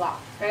about it a lot,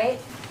 right?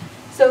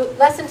 So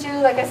lesson 2,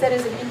 like I said,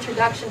 is an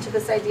introduction to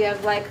this idea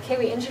of, like, okay,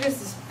 we introduced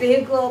this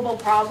big global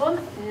problem,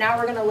 now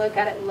we're going to look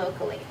at it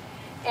locally.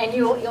 And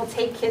you'll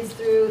take kids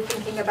through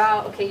thinking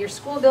about, okay, your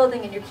school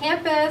building and your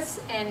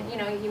campus, and, you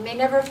know, you may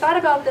never have thought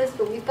about this,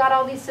 but we've got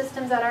all these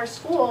systems at our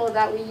school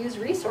that we use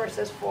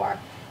resources for.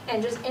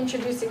 And just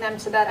introducing them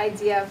to that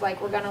idea of,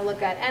 like, we're going to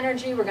look at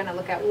energy, we're going to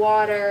look at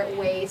water,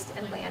 waste,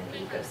 and land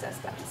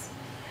ecosystems.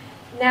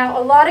 Now,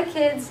 a lot of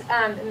kids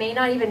may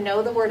not even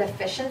know the word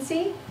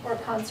efficiency or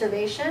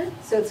conservation,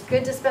 so it's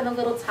good to spend a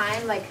little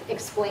time, like,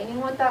 explaining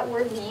what that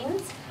word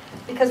means,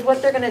 because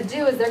what they're going to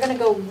do is they're going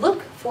to go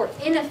look for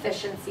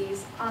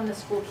inefficiencies on the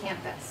school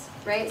campus,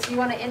 right? So you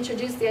want to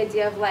introduce the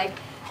idea of, like,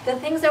 the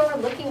things that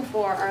we're looking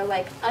for are,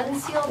 like,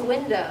 unsealed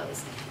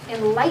windows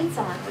and lights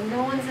on when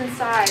no one's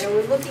inside, or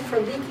we're looking for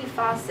leaky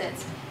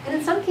faucets. And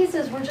in some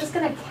cases, we're just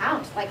going to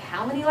count, like,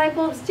 how many light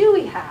bulbs do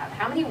we have?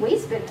 How many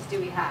waste bins do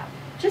we have?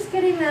 Just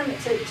getting them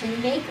to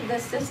make the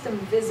system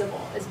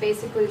visible is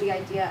basically the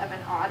idea of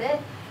an audit,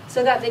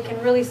 so that they can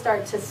really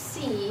start to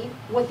see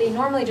what they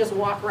normally just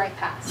walk right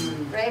past,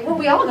 right? What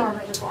we all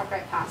normally just walk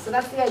right past. So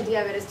that's the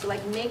idea of it, is to,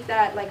 like, make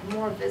that, like,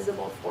 more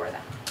visible for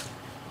them.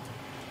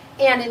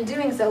 And in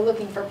doing so,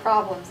 looking for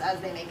problems as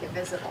they make it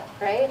visible,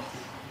 right?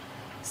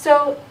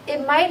 So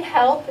it might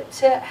help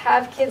to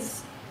have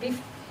kids be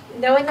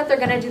knowing that they're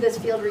going to do this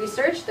field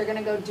research, they're going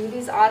to go do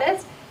these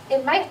audits.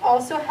 It might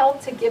also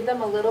help to give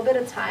them a little bit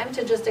of time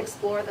to just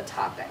explore the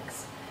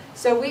topics.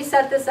 So we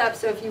set this up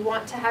so if you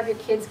want to have your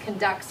kids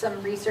conduct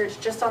some research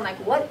just on, like,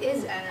 what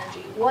is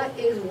energy, what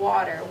is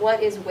water,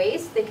 what is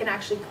waste, they can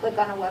actually click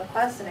on a web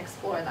quest and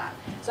explore that.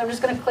 So I'm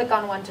just going to click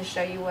on one to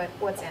show you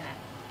what's in it.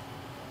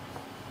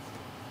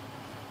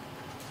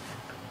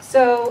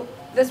 So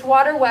this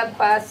water web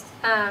quest,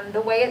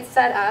 the way it's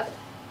set up,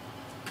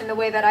 and the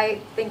way that I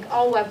think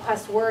all web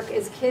quests work,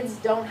 is kids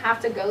don't have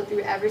to go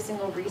through every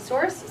single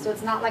resource. So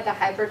it's not like a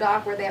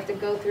hyperdoc where they have to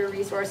go through a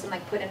resource and,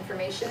 like, put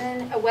information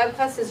in. A web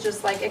quest is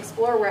just, like,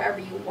 explore wherever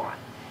you want.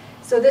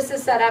 So this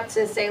is set up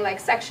to say, like,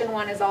 section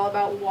 1 is all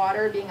about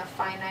water being a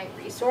finite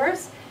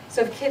resource.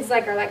 So if kids,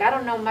 like, are like, I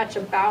don't know much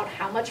about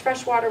how much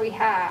fresh water we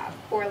have,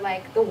 or,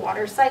 like, the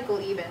water cycle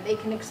even, they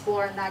can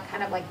explore in that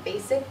kind of, like,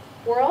 basic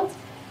world.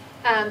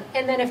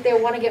 And then if they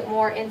want to get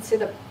more into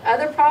the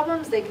other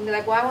problems, they can be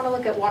like, well, I want to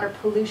look at water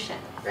pollution,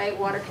 right?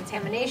 Water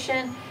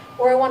contamination.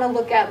 or I want to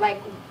look at like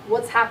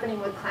what's happening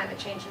with climate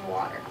change and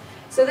water.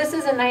 So this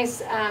is a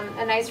nice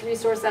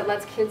resource that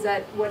lets kids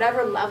at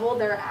whatever level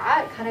they're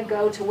at kind of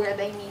go to where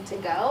they need to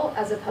go,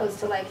 as opposed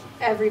to like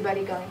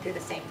everybody going through the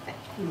same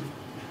thing.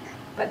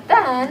 But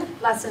then,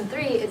 lesson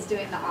 3 is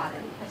doing the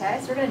audit, okay?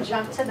 So we're going to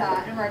jump to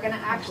that, and we're going to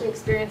actually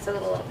experience it a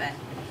little bit.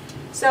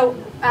 So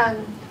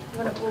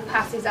we'll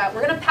pass these out.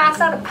 We're going to pass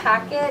out a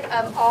packet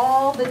of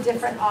all the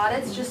different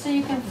audits, just so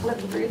you can flip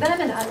through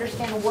them and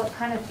understand what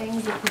kind of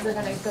things the kids are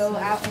going to go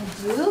out and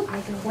do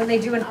when they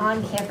do an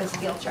on-campus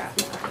field trip.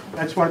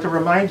 I just wanted to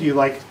remind you,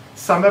 like,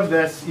 some of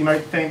this, you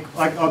might think,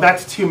 like, oh,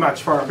 that's too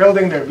much for our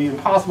building, that would be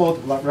impossible,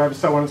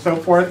 so on and so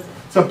forth.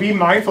 So be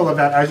mindful of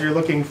that as you're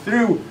looking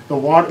through the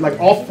water, like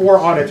all 4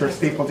 audits are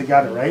stapled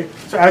together, right?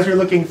 So as you're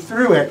looking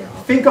through it,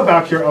 think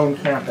about your own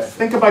campus,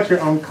 think about your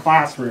own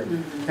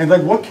classroom, and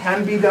like what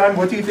can be done,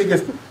 what do you think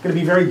is going to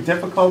be very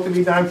difficult to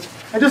be done?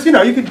 And just, you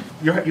know, you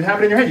have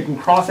it in your head, you can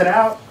cross it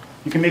out,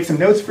 you can make some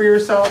notes for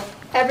yourself.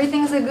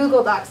 Everything's a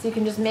Google Doc, so you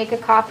can just make a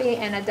copy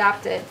and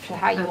adapt it to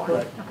how you want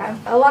it, okay?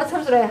 A lot of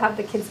times what I have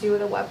the kids do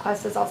with a web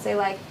class is I'll say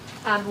like,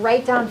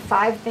 write down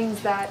 5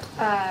 things that,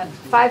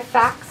 5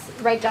 facts,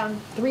 write down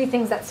 3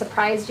 things that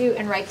surprised you,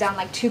 and write down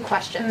like 2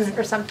 questions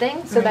or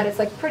something, so that it's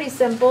like pretty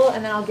simple,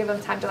 and then I'll give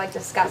them time to like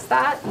discuss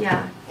that.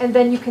 Yeah. And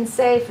then you can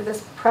say for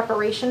this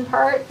preparation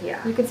part,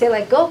 you can say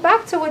like, go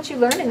back to what you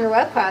learned in your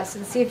web class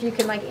and see if you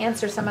can like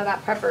answer some of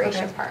that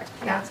preparation part.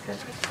 Yeah, that's good.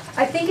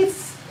 I think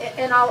it's,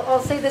 and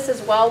I'll say this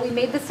as well, we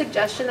made the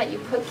suggestion that you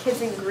put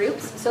kids in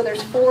groups, so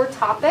there's 4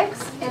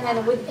 topics, and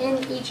then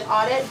within each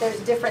audit, there's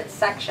different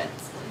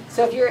sections.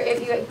 So if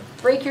you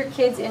break your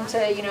kids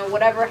into, you know,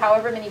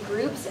 however many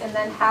groups, and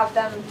then have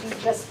them do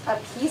just a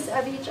piece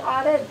of each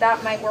audit,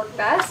 that might work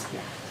best.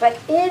 But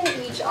in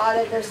each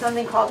audit, there's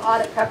something called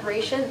audit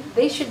preparation.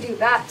 They should do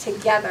that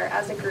together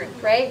as a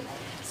group, right?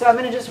 So I'm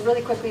going to just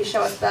really quickly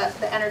show us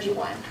the energy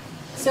one.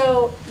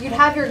 So you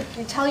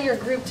tell your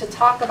group to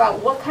talk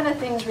about what kind of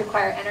things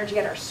require energy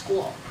at our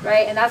school,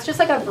 right? And that's just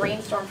like a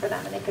brainstorm for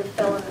them, and they could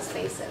fill in the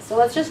spaces. So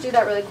let's just do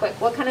that really quick.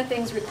 What kind of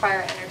things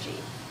require energy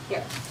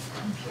here?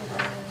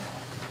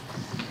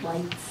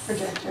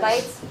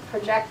 Lights,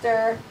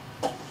 projector,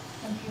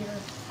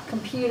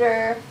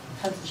 computer.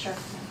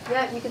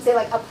 Yeah, you could say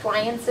like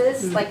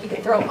appliances, like you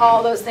could throw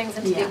all those things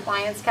into the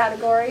appliance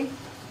category.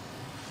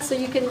 So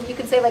you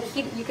can say like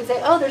you could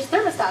say, oh, there's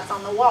thermostats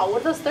on the wall.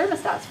 What are those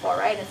thermostats for,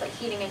 right? And it's like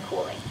heating and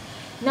cooling.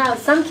 Now,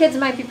 some kids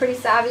might be pretty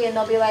savvy, and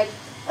they'll be like,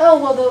 oh,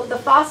 well, the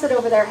faucet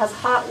over there has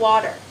hot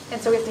water,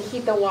 and so we have to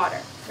heat the water,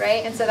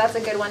 right? And so that's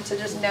a good one to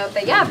just note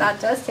that, yeah,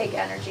 that does take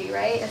energy,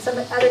 right? And some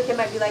other kid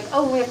might be like,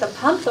 oh, we have to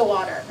pump the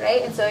water,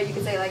 right? And so you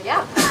could say like,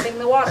 yeah, pumping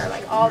the water,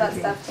 like all that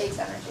stuff takes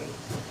energy.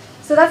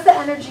 So that's the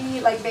energy,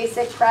 like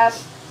basic prep.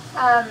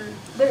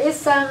 There is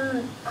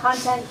some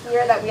content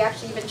here that we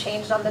actually even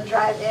changed on the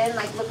drive-in,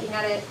 like looking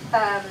at it,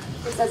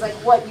 it says like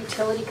what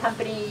utility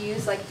company you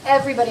use. Like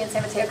everybody in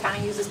San Mateo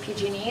County uses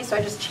PG&E, so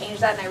I just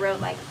changed that and I wrote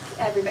like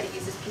everybody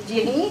uses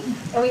PG&E,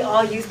 and we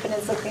all use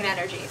Peninsula Clean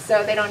Energy,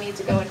 so they don't need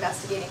to go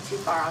investigating too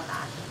far on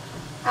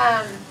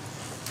that.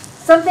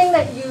 Something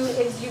that you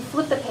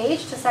flip the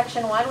page to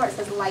section 1 where it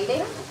says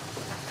lighting.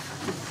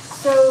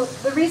 So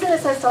the reason it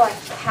says to like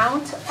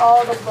count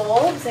all the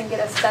bulbs and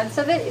get a sense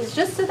of it is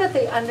just so that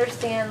they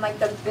understand like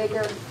the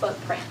bigger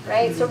footprint,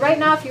 right? So right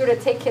now if you were to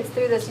take kids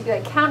through this, you'd be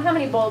like, count how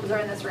many bulbs are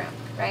in this room,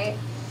 right?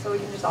 So we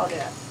can just all do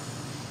that.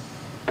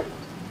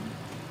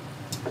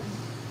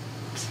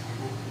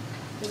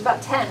 There's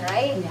about 10,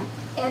 right? Yeah.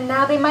 And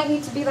now they might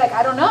need to be like,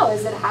 I don't know,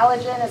 is it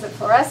halogen, is it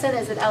fluorescent,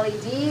 is it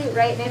LED,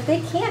 right? And if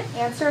they can't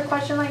answer a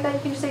question like that, you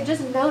can just say,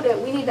 just note it,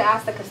 we need to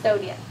ask the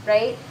custodian,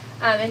 right?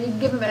 And you can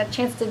give them a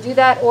chance to do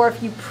that, or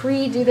if you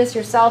pre-do this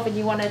yourself and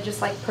you want to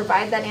just like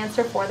provide that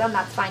answer for them,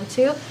 that's fine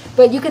too.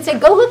 But you could say,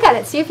 go look at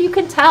it, see if you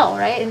can tell,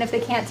 right? And if they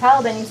can't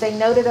tell, then you say,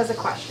 note it as a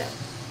question,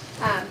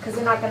 because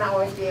they're not going to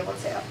always be able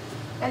to.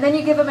 And then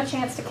you give them a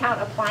chance to count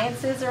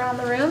appliances around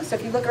the room. So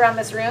if you look around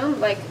this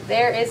room, like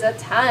there is a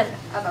ton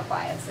of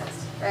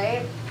appliances,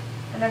 right?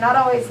 And they're not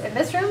always in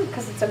this room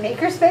because it's a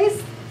maker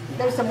space.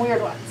 There's some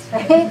weird ones,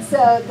 right?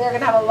 So they're going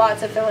to have a lot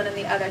to fill in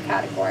the other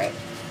category.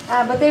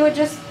 But they would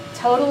just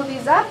total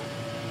these up.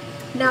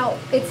 Now,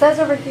 it says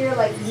over here,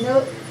 like,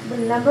 note the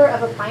number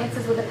of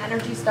appliances with an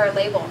Energy Star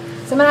label.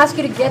 So I'm going to ask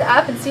you to get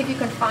up and see if you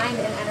can find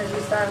an Energy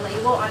Star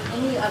label on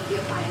any of the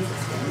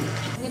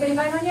appliances. Anybody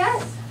find one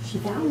yet? She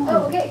found one.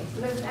 Oh, okay.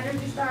 So there's an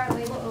Energy Star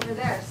label over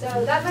there. So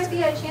that might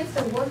be a chance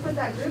to work with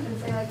that group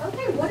and say, like,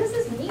 okay, what does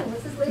this mean?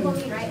 What's this label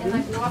mean, right? And,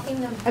 like, walking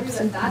them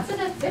through that. That's an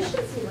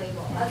efficiency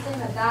label. That's saying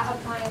that that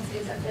appliance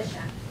is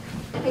efficient.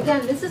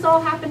 Again, this is all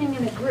happening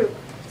in a group.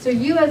 So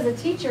you as a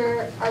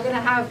teacher are going to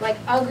have like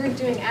a group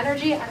doing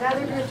energy,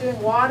 another group doing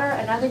water,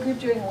 another group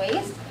doing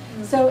waste.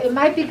 So it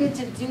might be good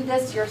to do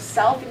this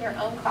yourself in your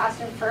own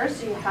classroom first,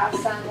 so you have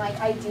some like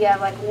idea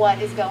of like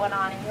what is going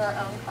on in your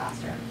own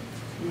classroom.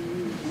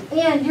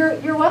 And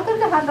you're welcome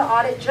to have the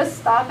audit just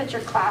stop at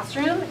your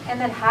classroom and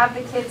then have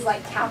the kids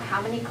like count how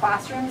many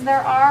classrooms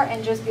there are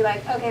and just be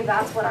like, okay,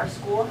 that's what our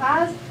school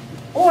has.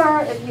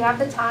 Or if you have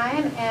the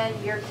time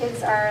and your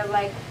kids are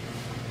like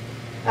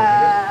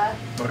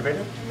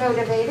Motivated?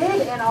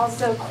 motivated and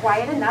also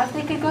quiet enough,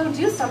 they could go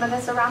do some of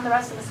this around the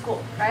rest of the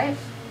school, right?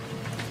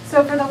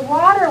 So for the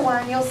water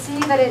one, you'll see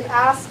that it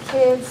asks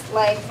kids,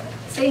 like,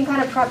 same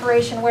kind of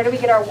preparation, where do we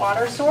get our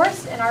water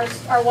source? And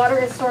our water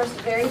is sourced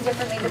very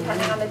differently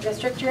depending on the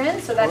district you're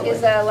in. So that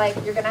is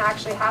you're gonna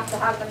actually have to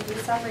have them do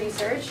some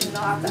research, and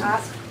they'll have to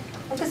ask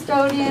a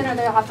custodian, or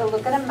they'll have to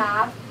look at a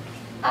map.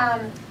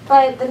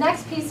 But the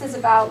next piece is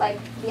about like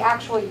the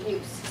actual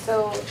use.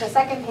 So the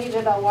second page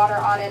of the water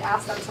audit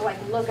asks them to like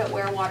look at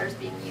where water is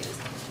being used.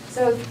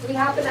 So we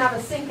happen to have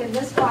a sink in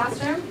this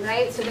classroom,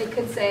 right? So they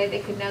could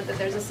note that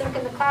there's a sink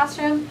in the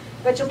classroom,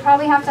 but you'll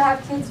probably have to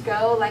have kids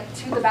go like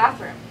to the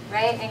bathroom,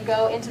 right? And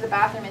go into the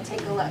bathroom and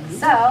take a look.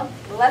 So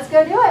let's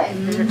go do it.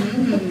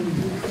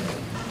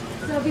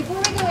 So before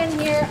we go in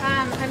here,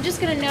 I'm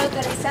just going to note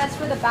that it says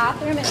for the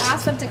bathroom, it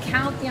asks them to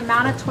count the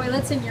amount of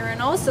toilets and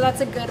urinals, so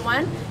that's a good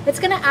one. It's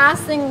going to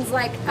ask things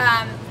like,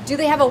 do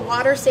they have a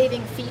water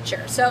saving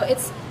feature? So it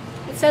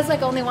says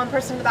like only one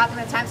person in the bathroom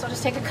at a time, so I'll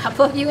just take a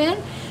couple of you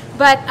in.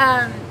 But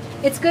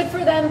it's good for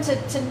them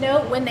to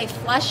note when they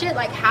flush it,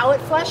 like how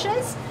it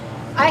flushes.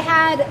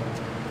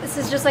 This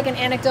is just like an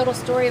anecdotal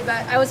story,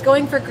 but I was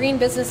going for green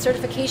business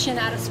certification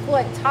at a school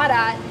I taught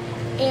at,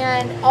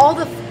 and all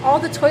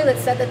the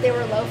toilets said that they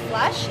were low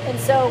flush. And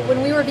so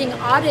when we were being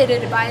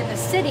audited by the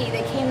city,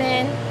 they came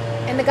in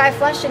and the guy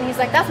flushed it and he's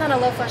like, that's not a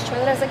low flush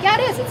toilet. I was like, yeah,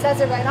 it is. It says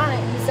it right on it.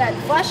 And he said,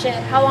 flush it.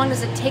 How long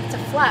does it take to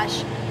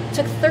flush? It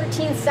took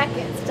 13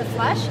 seconds to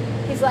flush.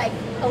 He's like,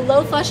 a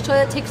low flush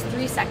toilet takes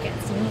 3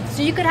 seconds.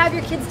 So you could have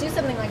your kids do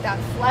something like that.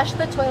 Flush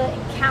the toilet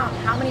and count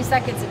how many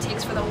seconds it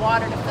takes for the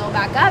water to fill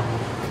back up.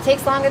 If it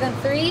takes longer than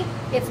 3,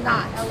 it's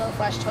not a low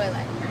flush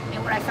toilet.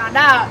 And what I found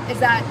out is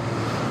that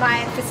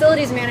my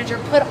facilities manager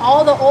put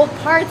all the old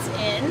parts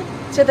in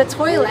to the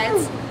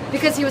toilets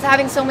because he was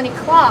having so many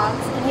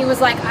clogs, and he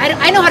was like,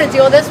 I know how to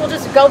deal with this, we'll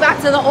just go back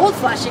to the old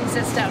flushing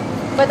system.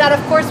 But that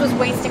of course was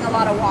wasting a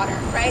lot of water,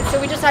 right?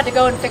 So we just had to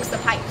go and fix the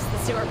pipes, the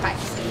sewer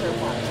pipes.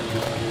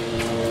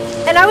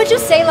 And I would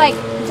just say, like,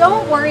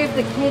 don't worry if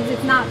the kids,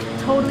 it's not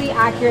totally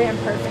accurate and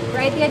perfect,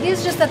 right? The idea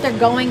is just that they're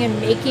going and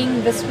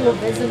making the school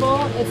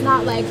visible. It's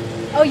not like,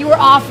 oh, you were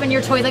off in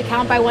your toilet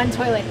count by 1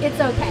 toilet. It's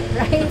okay,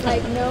 right?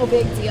 Like, no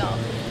big deal.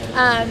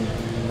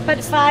 But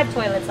it's 5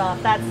 toilets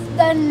off.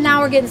 Then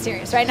now we're getting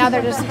serious. Right now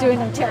they're just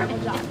doing a terrible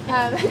job.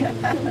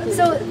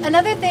 So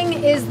another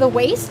thing is the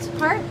waste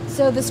part.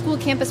 So the school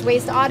campus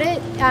waste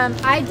audit.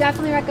 I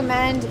definitely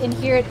recommend in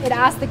here, it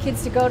asks the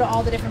kids to go to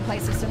all the different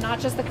places. So not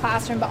just the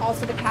classroom, but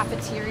also the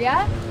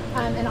cafeteria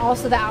and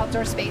also the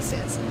outdoor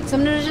spaces. So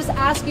I'm going to just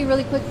ask you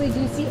really quickly, do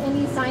you see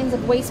any signs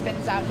of waste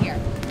bins out here?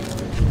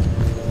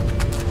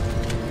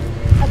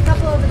 A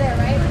couple over there,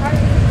 right? Are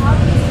you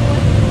obviously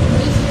what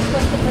waste you're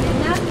supposed to put in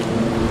that?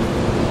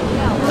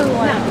 No.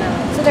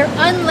 So they're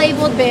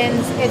unlabeled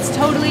bins. It's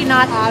totally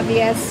not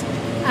obvious.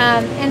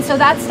 And so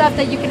that's stuff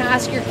that you can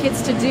ask your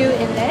kids to do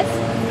in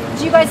this.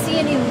 Do you guys see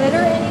any litter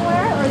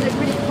anywhere, or is it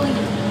pretty clean?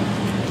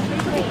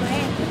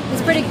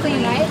 It's pretty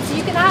clean, right? So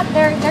you can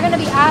they're going to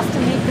be asked to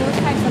make those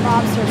types of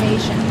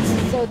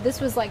observations. So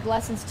this was like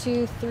lessons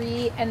 2,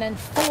 3, and then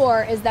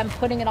 4 is them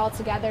putting it all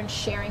together and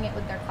sharing it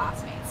with their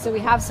classmates. So we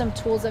have some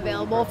tools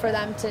available for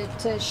them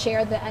to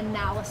share the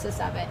analysis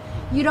of it.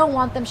 You don't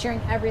want them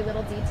sharing every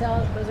little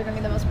detail. Those are going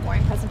to be the most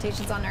boring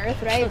presentations on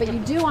earth, right? But you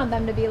do want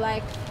them to be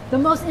like, the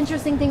most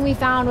interesting thing we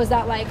found was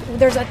that like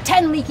there's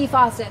 10 leaky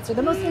faucets, or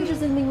the most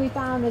interesting thing we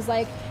found is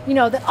like, you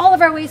know, that all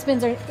of our waste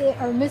bins are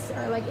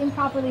like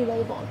improperly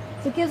labeled.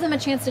 So it gives them a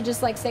chance to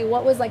just like say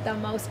what was like the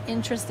most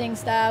interesting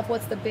stuff,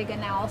 what's the big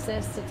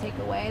analysis to take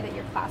away that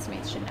your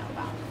classmates should know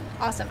about.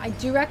 Awesome. I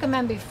do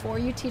recommend before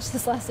you teach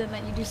this lesson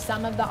that you do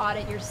some of the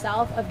audit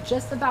yourself of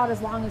just about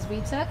as long as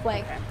we took,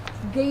 like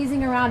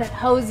gazing around at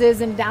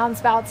hoses and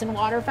downspouts and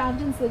water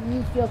fountains so that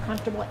you feel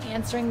comfortable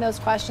answering those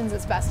questions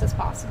as best as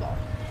possible.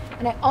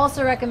 And I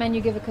also recommend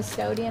you give a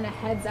custodian a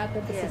heads up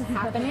that this is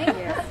happening,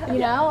 you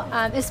know,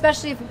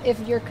 especially if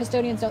your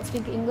custodians don't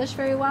speak English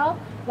very well,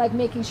 like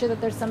making sure that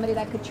there's somebody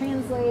that could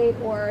translate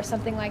or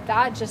something like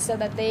that, just so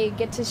that they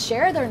get to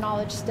share their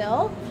knowledge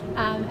still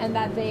and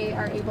that they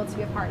are able to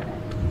be a part of it.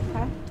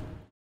 Okay.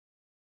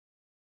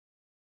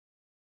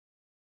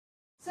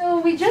 So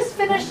we just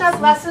finished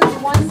up lessons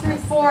 1 through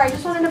 4. I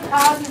just wanted to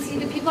pause and see,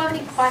 do people have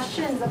any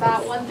questions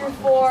about 1 through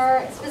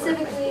 4,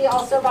 specifically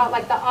also about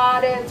like the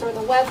audits or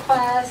the web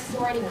quests,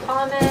 or any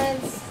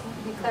comments,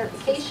 any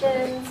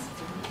clarifications?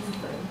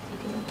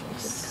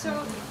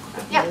 So,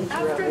 Yeah.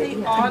 after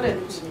the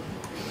audit,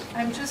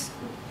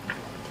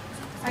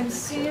 I'm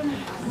seeing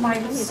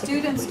my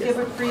students give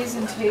a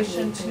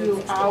presentation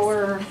to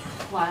our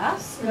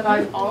class, but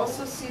I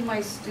also see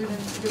my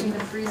students doing a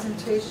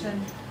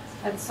presentation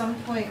at some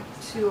point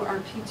to our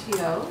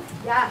PTO.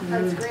 Yeah,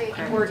 that's great.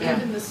 Or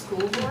even the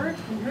school board.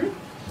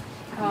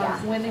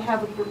 When they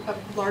have a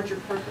larger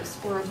purpose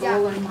or a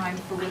goal in mind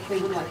for what they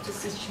would like to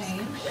see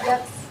change.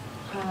 Yep.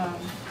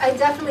 I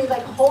definitely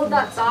like hold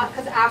that thought,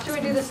 because after we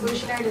do the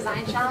solutionary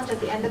design challenge at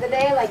the end of the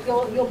day, like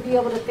you'll be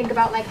able to think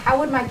about like how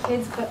would my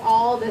kids put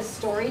all this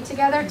story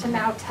together to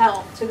now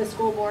tell to the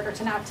school board or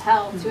to now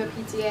tell to a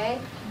PTA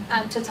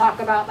to talk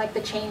about like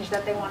the change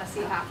that they want to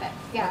see happen.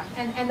 Yeah,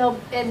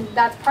 and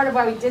that's part of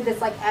why we did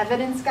this like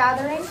evidence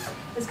gathering,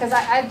 is because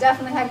I've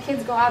definitely had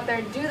kids go out there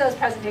and do those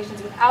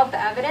presentations without the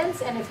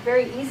evidence, and it's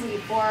very easy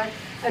for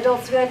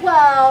adults to be like,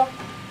 well,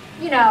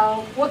 you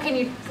know, what can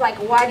you, like,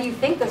 why do you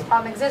think this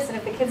problem exists? And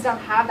if the kids don't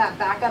have that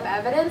backup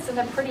evidence, then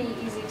they're pretty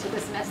easy to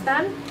dismiss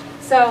them.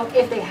 So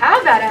if they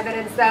have that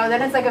evidence, though,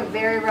 then it's like a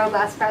very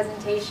robust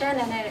presentation,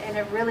 and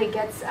it really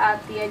gets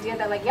at the idea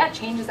that, like, yeah,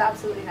 change is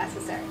absolutely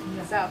necessary.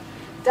 So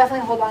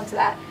definitely hold on to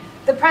that.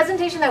 The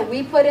presentation that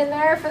we put in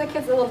there for the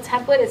kids, the little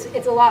template,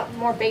 it's a lot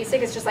more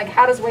basic. It's just like,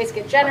 how does waste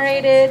get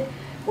generated?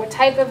 What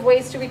type of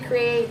waste do we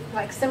create?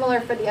 Like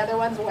similar for the other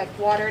ones, like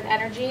water and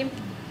energy.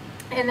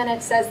 And then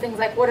it says things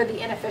like, what are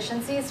the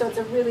inefficiencies? So it's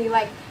a really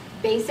like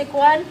basic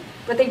one,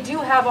 but they do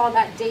have all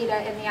that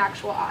data in the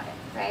actual audit,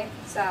 right?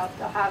 So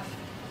they'll have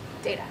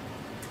data.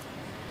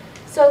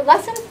 So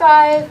lesson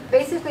 5,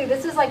 basically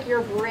this is like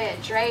your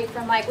bridge, right?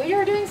 From like, we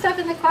were doing stuff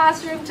in the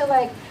classroom to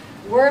like,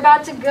 we're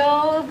about to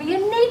go be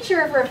in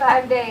nature for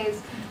 5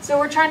 days. So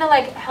we're trying to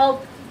like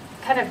help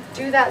kind of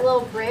do that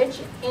little bridge,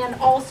 and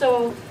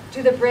also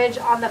do the bridge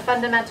on the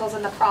fundamentals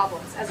and the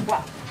problems as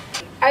well.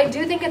 I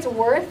do think it's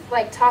worth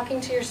like talking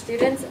to your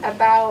students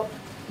about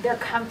their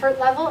comfort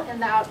level in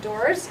the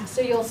outdoors.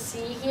 So you'll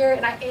see here,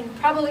 and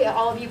probably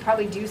all of you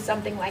probably do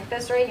something like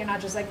this, right? You're not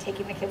just like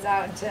taking the kids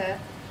out into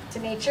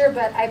nature,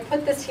 but I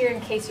put this here in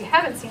case you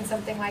haven't seen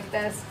something like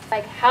this.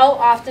 Like, how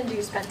often do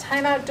you spend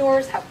time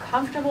outdoors? How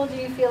comfortable do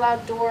you feel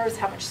outdoors?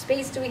 How much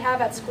space do we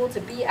have at school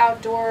to be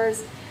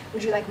outdoors?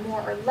 Would you like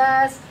more or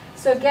less?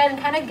 So again,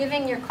 kind of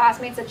giving your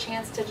classmates a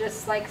chance to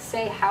just like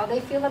say how they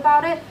feel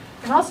about it.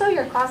 And also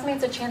your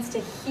classmates a chance to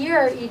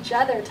hear each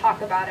other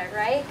talk about it,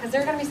 right? Because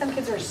there are going to be some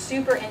kids who are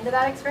super into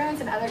that experience,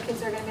 and other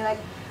kids are going to be like,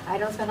 I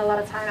don't spend a lot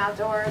of time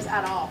outdoors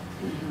at all.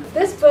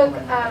 This book,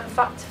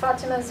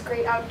 Fatima's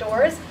Great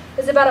Outdoors,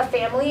 is about a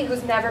family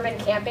who's never been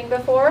camping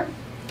before,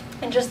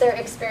 and just their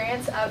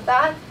experience of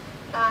that,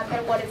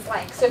 and what it's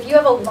like. So if you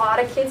have a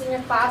lot of kids in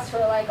your class who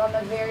are like on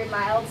the very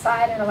mild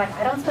side and are like,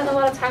 I don't spend a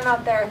lot of time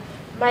out there,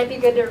 might be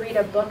good to read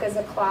a book as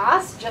a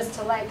class, just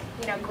to like,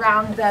 you know,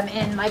 ground them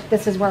in like,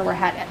 this is where we're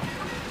headed.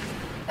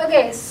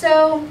 Okay,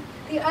 so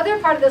the other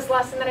part of this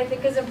lesson that I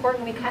think is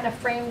important, we kind of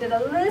framed it a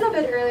little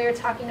bit earlier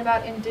talking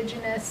about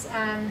Indigenous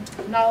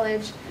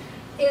knowledge,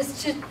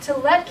 is to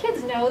let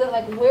kids know that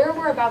like where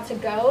we're about to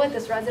go at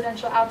this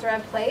residential outdoor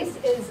ed place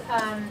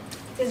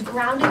is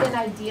grounded in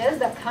ideas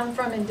that come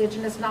from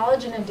Indigenous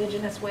knowledge and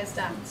Indigenous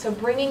wisdom. So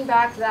bringing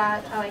back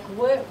that like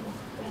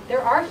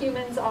there are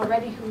humans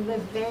already who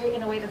live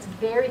in a way that's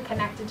very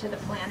connected to the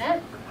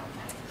planet,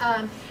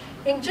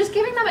 and just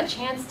giving them a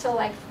chance to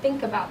like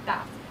think about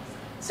that.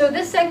 So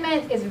this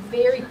segment is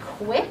very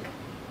quick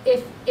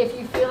if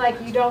you feel like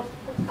you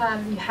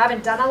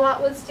haven't done a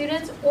lot with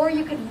students, or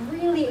you could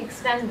really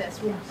extend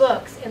this with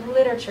books and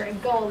literature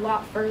and go a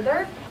lot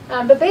further.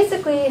 But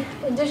basically,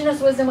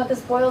 Indigenous wisdom, what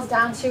this boils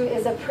down to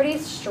is a pretty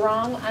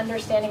strong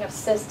understanding of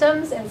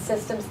systems and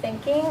systems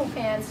thinking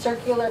and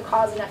circular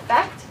cause and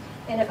effect.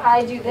 And if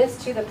I do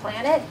this to the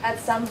planet, at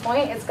some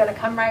point it's going to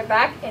come right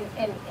back and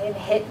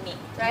hit me,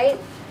 right?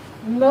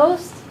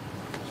 Most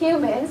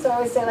humans, so I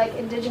always say like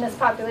indigenous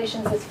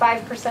populations is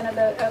 5%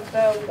 of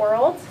the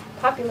world's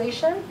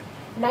population.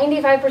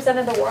 95%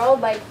 of the world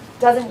like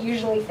doesn't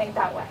usually think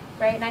that way,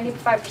 right?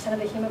 95% of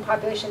the human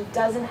population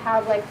doesn't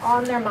have like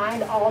on their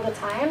mind all the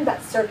time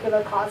that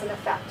circular cause and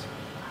effect.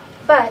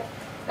 But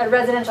at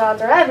residential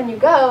outdoor ed, when you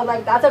go,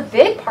 like that's a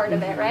big part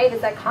of it, right?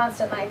 It's that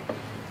constant like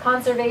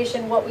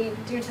conservation, what we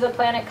do to the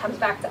planet comes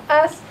back to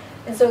us.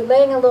 And so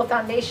laying a little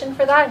foundation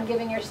for that and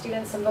giving your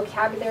students some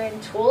vocabulary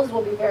and tools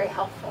will be very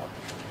helpful.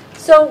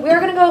 So we're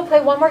going to go play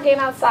one more game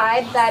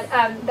outside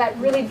that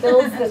really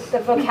builds the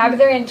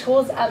vocabulary and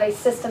tools of a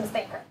systems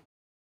thinker.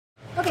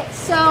 Okay,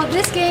 so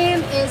this game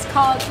is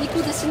called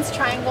Equidistance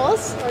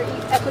Triangles, or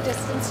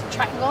Equidistance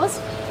Triangles.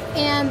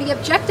 And the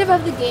objective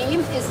of the game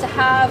is to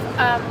have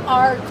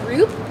our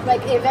group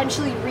like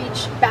eventually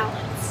reach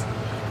balance.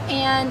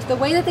 And the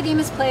way that the game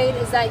is played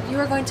is that you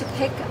are going to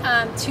pick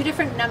 2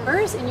 different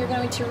numbers, and you're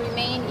going to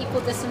remain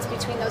equal distance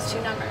between those 2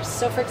 numbers.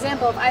 So for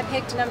example, if I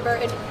picked number,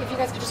 if you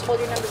guys could just hold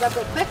your numbers up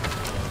real quick.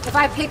 If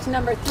I picked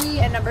number 3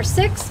 and number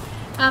 6,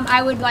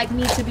 I would like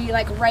need to be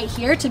like right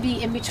here to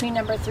be in between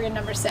number 3 and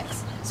number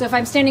 6. So if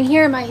I'm standing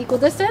here, am I equal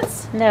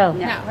distance? No.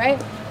 No, right?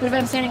 But if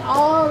I'm standing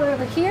all the way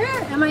over here,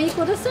 am I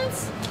equal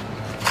distance?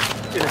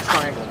 In a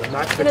triangle, but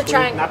not between, In a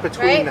triangle, not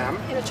between right? them.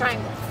 In a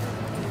triangle.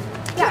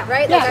 Yeah,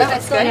 right? Yeah, Like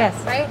that's still good. yes,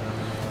 Yes. right?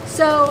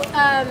 So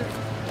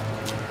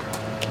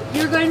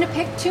you're going to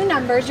pick 2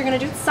 numbers. You're going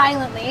to do it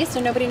silently, so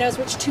nobody knows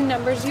which 2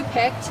 numbers you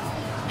picked.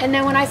 And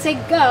then when I say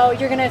go,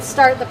 you're going to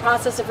start the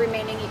process of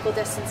remaining equal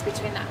distance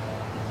between them.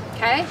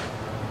 Okay?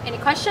 Any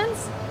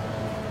questions?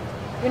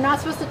 You're not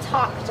supposed to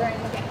talk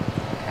during the game.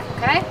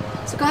 Okay?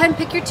 So go ahead and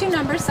pick your 2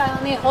 numbers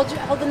silently. Hold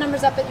the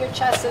numbers up at your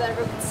chest so that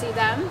everyone can see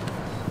them.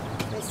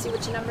 Let's see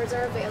which numbers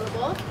are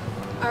available.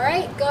 All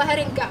right, go ahead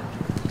and go.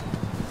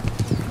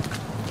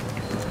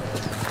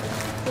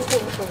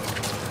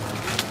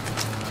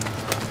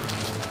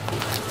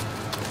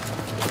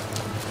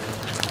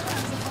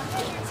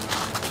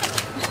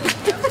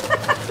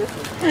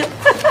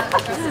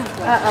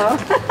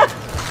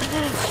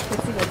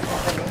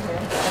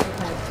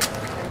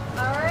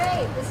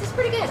 Alright, this is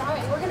pretty good.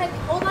 Alright, we're going to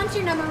hold on to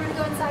your number. We're going to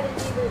go inside and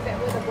debrief it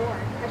with a board.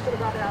 I should have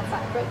brought it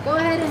outside. But go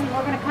ahead and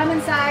we're going to come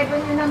inside,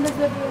 bring your numbers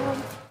with you.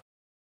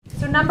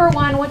 So number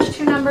 1, which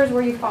 2 numbers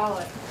were you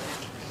following?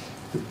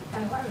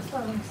 I was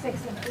following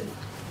 6 and 8.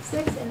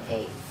 6 and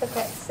 8.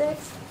 Okay,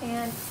 6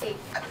 and 8.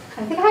 I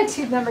think I had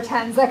 2 number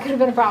 10s. That could have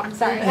been a problem.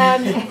 Sorry.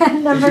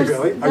 And numbers, Did you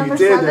really? number you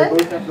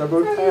did. 7. They're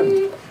both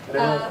 10. 4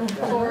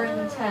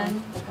 and 10.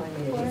 4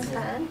 and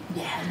 10.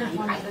 Yeah,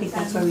 I think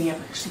that's where we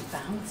actually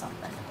found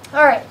something.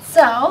 All right,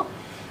 so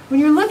when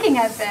you're looking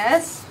at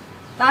this,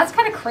 that's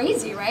kind of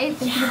crazy, right?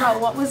 Thinking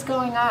about what was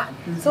going on.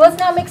 So let's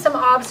now make some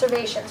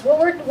observations. What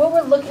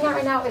we're looking at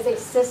right now is a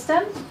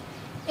system,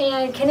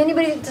 and can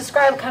anybody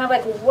describe kind of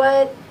like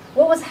what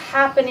was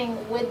happening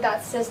with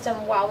that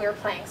system while we were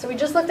playing? So we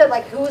just looked at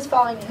like who was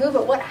following who,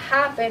 but what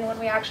happened when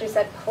we actually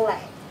said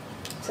play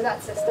to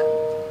that system?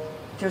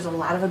 There's a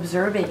lot of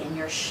observing, and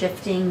you're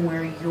shifting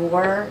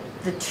where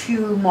the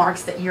 2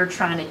 marks that you're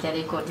trying to get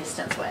equal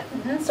distance with.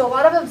 So a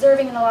lot of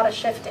observing and a lot of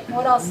shifting.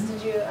 What else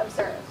did you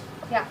observe?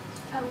 Yeah.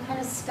 Kind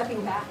of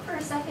stepping back for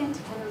a second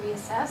to kind of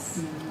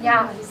reassess.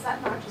 Yeah. Is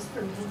that not just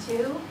for me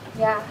too?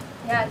 Yeah,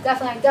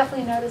 definitely. I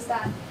definitely noticed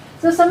that.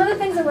 So some of the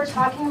things that we're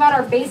talking about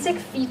are basic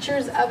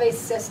features of a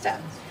system.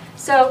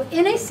 So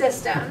in a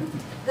system,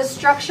 the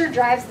structure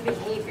drives the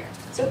behavior.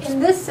 So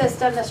in this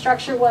system, the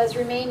structure was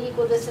remain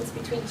equal distance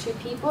between 2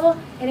 people,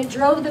 and it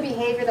drove the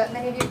behavior that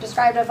many of you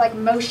described of like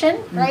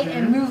motion, right,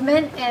 and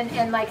movement,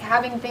 and like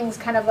having things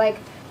kind of like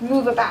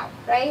move about,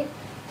 right?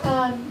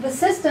 The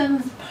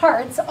system's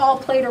parts all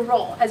played a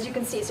role, as you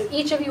can see. So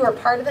each of you are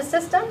part of the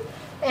system,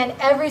 and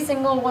every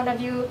single one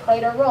of you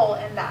played a role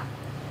in that.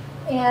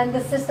 And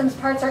the system's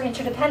parts are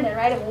interdependent,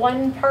 right? If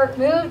one part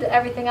moved,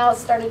 everything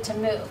else started to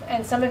move.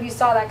 And some of you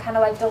saw that kind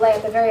of like delay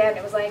at the very end.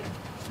 It was like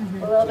a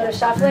little bit of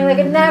shuffling, like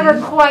it never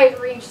quite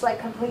reached like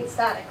complete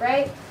static,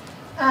 right?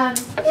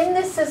 In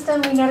this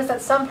system, we noticed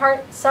that some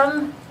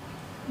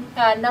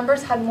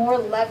numbers had more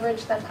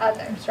leverage than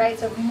others, right?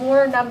 So if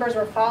more numbers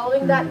were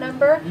following that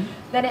number,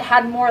 then it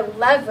had more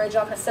leverage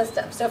on the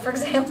system. So for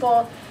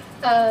example,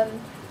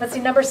 let's see,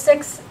 number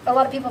 6, a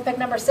lot of people pick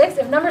number 6.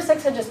 If number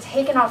 6 had just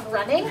taken off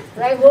running,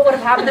 right, what would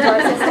have happened to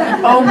our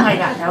system? Oh my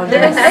God, that would be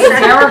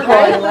hysterical.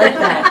 I like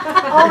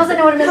that. All of a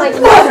sudden it would have been like,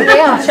 no,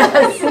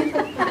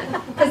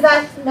 because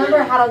that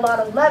number had a lot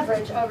of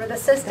leverage over the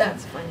system.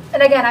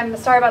 And again, I'm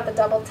sorry about the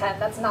double 10.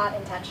 That's not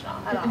intentional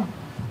at all.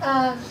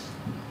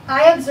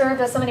 I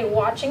observed as somebody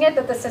watching it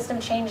that the system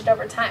changed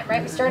over time,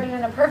 right? We started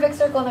in a perfect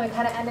circle and then we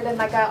kind of ended in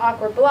like an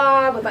awkward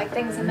blob with like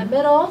things in the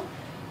middle.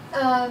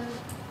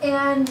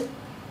 And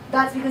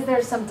that's because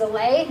there's some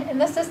delay in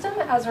the system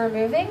as we're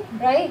moving,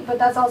 right? But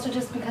that's also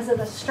just because of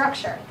the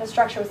structure. The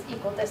structure was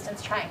equal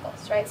distance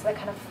triangles, right? So that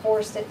kind of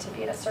forced it to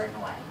be in a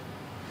certain way.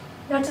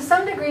 Now, to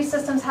some degree,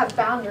 systems have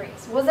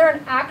boundaries. Was there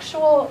an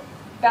actual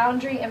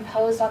boundary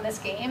imposed on this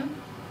game?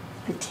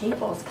 The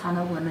tables kind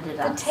of limited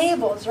us. The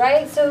tables,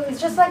 right? So it's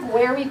just like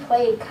where we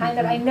played, kind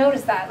of. I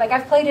noticed that. Like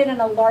I've played it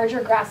in a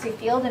larger grassy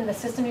field, and the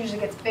system usually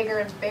gets bigger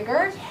and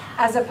bigger,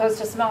 as opposed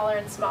to smaller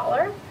and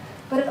smaller.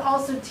 But it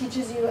also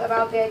teaches you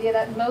about the idea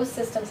that most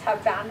systems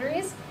have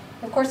boundaries.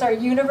 Of course, our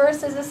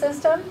universe is a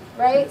system,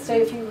 right? So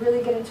if you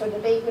really get into a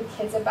debate with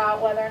kids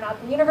about whether or not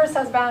the universe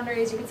has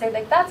boundaries, you could say,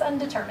 like, that's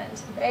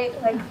undetermined, right?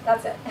 Like,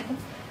 that's it.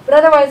 But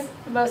otherwise,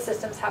 most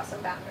systems have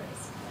some boundaries.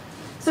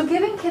 So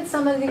giving kids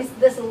some of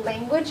this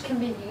language can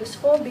be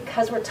useful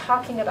because we're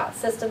talking about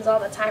systems all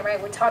the time,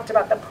 right? We talked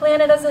about the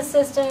planet as a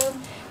system.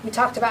 We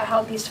talked about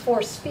how these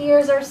 4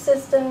 spheres are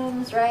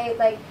systems, right?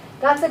 Like,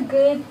 that's a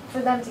good for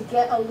them to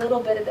get a little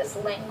bit of this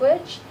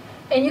language.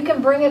 And you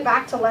can bring it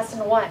back to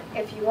lesson 1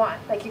 if you want.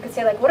 Like you could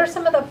say, like, what are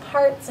some of the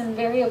parts and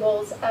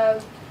variables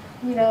of,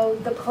 you know,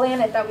 the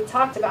planet that we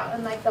talked about?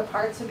 And like the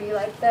parts would be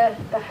like the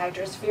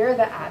hydrosphere,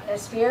 the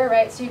atmosphere,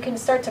 right? So you can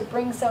start to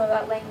bring some of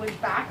that language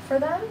back for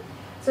them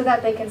so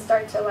that they can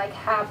start to like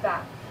have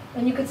that.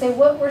 And you could say,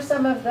 what were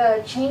some of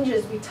the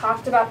changes we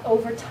talked about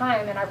over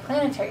time in our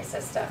planetary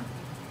system?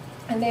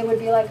 And they would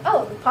be like,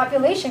 oh, the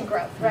population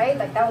growth, right?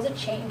 Like that was a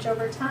change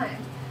over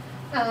time.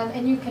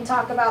 And you can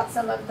talk about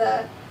some of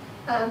the,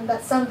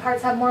 that some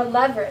parts have more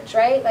leverage,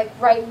 right? Like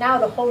right now,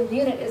 the whole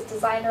unit is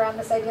designed around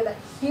this idea that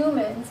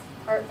humans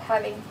are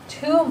having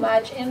too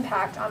much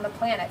impact on the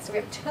planet. So we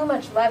have too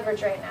much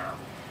leverage right now.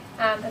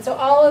 And so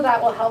all of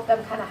that will help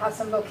them kind of have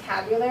some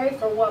vocabulary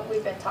for what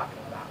we've been talking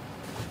about.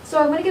 So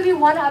I'm going to give you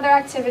one other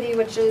activity,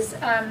 which is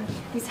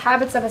these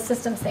habits of a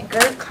systems thinker,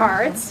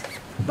 cards.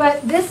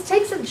 But this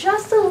takes it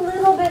just a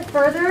little bit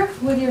further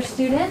with your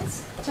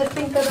students to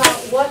think about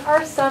what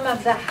are some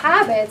of the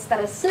habits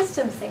that a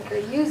systems thinker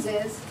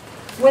uses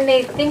when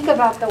they think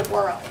about the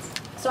world.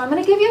 So I'm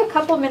going to give you a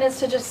couple minutes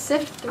to just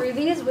sift through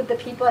these with the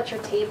people at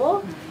your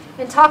table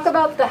and talk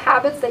about the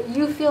habits that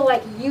you feel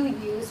like you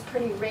use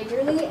pretty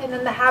regularly, and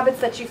then the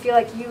habits that you feel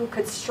like you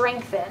could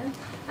strengthen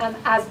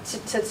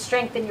to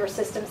strengthen your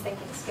systems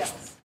thinking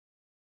skills.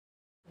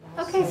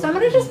 Okay, so I'm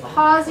going to just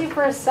pause you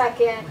for a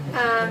second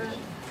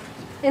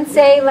and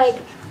say, like,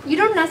 you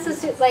don't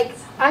necessarily, like,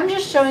 I'm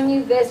just showing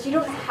you this. You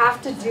don't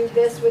have to do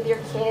this with your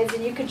kids,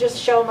 and you could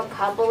just show them a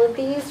couple of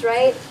these,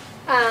 right?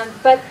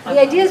 But the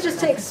idea is just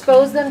to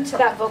expose them to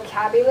that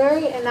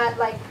vocabulary and that,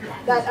 like,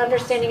 that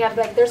understanding of,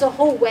 like, there's a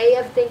whole way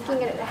of thinking,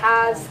 and it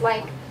has,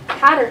 like,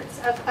 patterns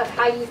of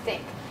how you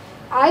think.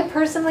 I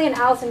personally, and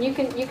Allison, you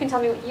can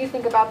tell me what you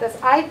think about this.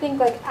 I think,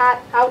 like,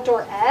 at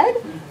Outdoor Ed,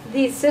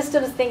 the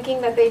systems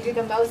thinking that they do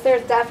the most there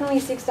definitely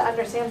seeks to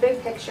understand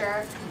big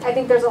picture. I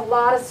think there's a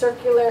lot of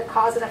circular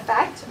cause and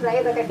effect,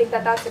 right? Like, I think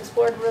that that's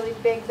explored really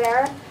big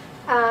there.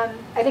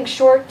 I think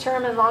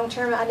short-term and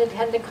long-term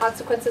unintended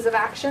consequences of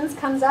actions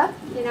comes up,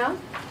 you know?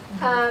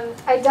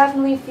 I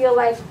definitely feel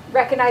like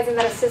recognizing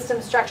that a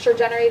system structure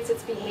generates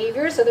its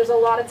behavior. So there's a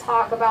lot of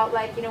talk about,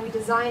 like, you know, we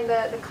designed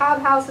the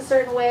Cobb house a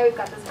certain way. We've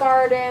got this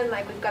garden,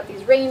 like, we've got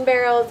these rain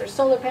barrels, there's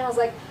solar panels,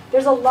 like,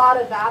 there's a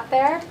lot of that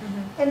there.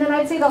 Mm-hmm. And then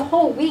I'd say the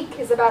whole week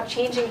is about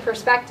changing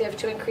perspective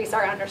to increase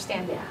our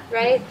understanding,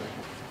 right?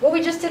 What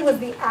we just did was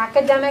the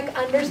academic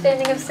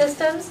understanding of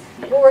systems.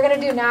 What we're going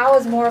to do now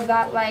is more of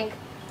that, like,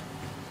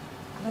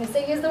 I'm going to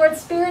say use the word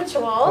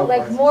spiritual,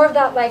 like more of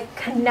that, like,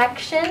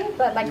 connection,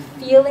 but like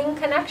feeling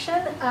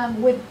connection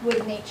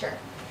with nature.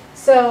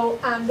 So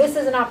this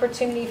is an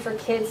opportunity for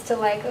kids to,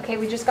 like, okay,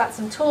 we just got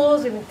some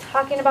tools, we've been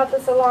talking about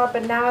this a lot,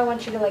 but now I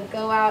want you to, like,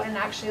 go out and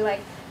actually, like,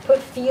 put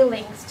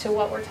feelings to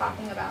what we're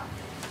talking about.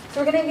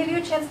 So we're going to give you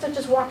a chance to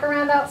just walk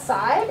around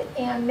outside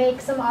and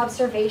make some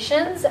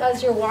observations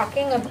as you're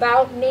walking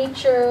about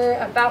nature,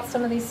 about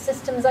some of these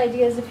systems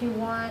ideas if you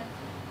want.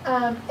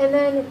 And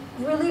then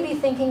really be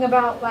thinking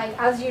about, like,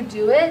 as you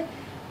do it,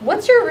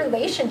 what's your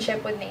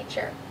relationship with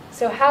nature?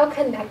 So how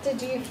connected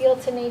do you feel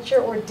to nature,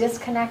 or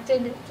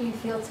disconnected do you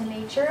feel to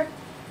nature?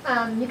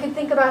 You can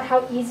think about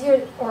how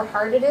easy or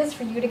hard it is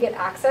for you to get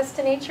access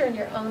to nature in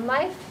your own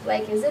life.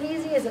 Like, is it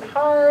easy? Is it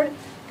hard?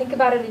 Think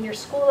about it in your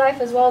school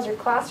life as well as your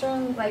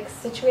classroom, like,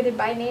 situated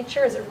by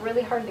nature. Is it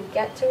really hard to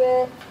get to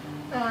it?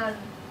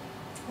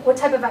 What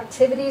type of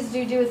activities do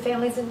you do with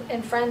families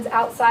and friends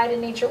outside in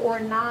nature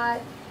or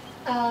not?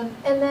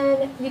 And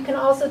then you can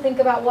also think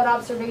about what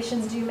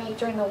observations do you make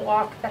during the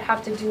walk that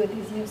have to do with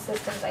these new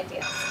systems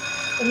ideas.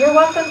 And you're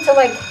welcome to,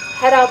 like,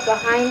 head out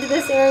behind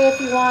this area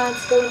if you want,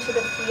 go into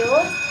the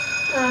field.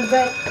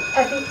 But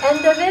at the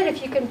end of it,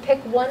 if you can pick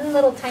one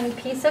little tiny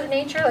piece of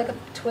nature, like a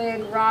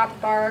twig, rock,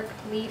 bark,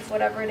 leaf,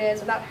 whatever it is,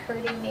 without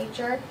hurting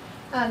nature,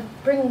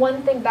 bring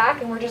one thing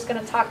back, and we're just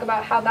going to talk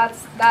about how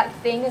that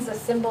thing is a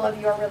symbol of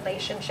your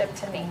relationship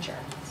to nature.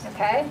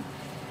 Okay?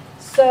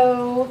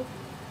 So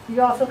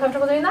you all feel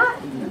comfortable doing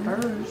that?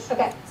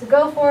 Okay, so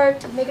go for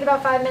it. Make it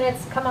about 5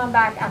 minutes. Come on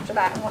back after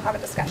that, and we'll have a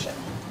discussion.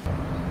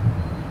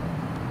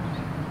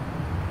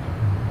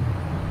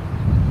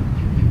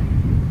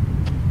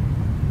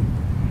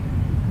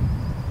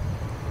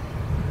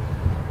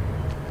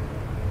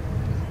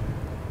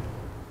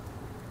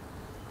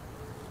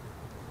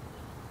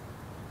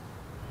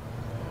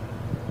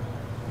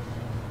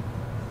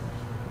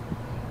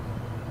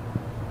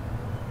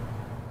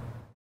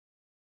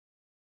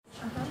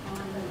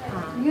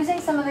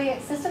 Using some of the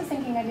systems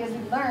thinking ideas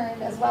we've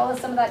learned, as well as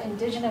some of that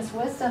indigenous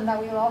wisdom that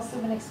we've also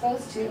been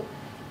exposed to,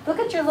 look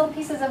at your little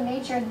pieces of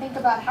nature and think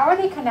about how are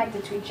they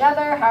connected to each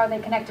other, how are they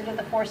connected to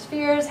the four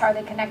spheres, how are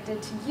they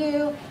connected to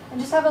you,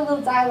 and just have a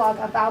little dialogue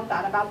about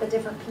that, about the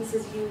different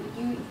pieces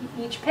you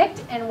each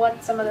picked and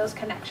what some of those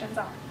connections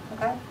are.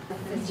 Okay?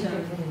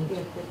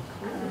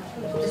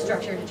 The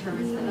structure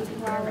determines the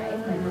flower, right?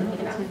 Like we're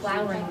thinking about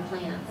flowering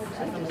plants.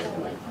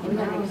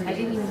 I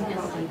didn't even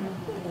know.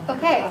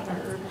 Okay.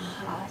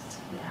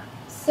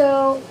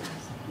 So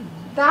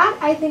that,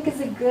 I think,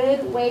 is a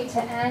good way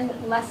to end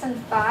lesson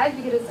 5,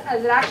 because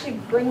it actually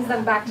brings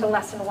them back to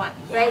lesson 1,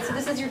 right? So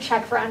this is your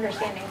check for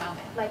understanding moment.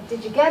 Like,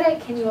 did you get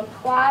it? Can you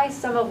apply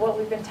some of what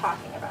we've been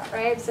talking about,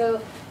 right?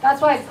 So that's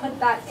why I put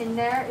that in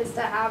there, is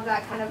to have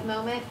that kind of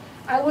moment.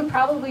 I would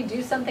probably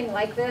do something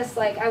like this.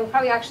 Like, I would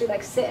probably actually,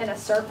 like, sit in a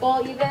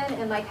circle even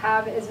and, like,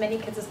 have as many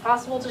kids as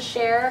possible to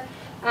share.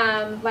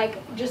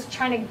 Like, just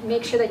trying to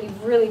make sure that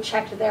you've really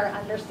checked their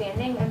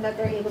understanding and that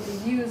they're able to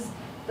use,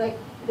 like,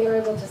 they're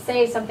able to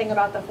say something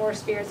about the four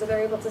spheres, or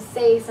they're able to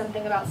say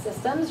something about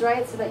systems,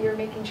 right? So that you're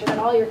making sure that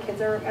all your kids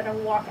are going to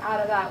walk out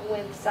of that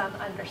with some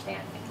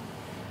understanding.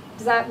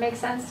 Does that make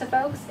sense to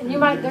folks? And you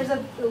might, there's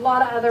a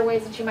lot of other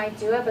ways that you might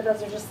do it, but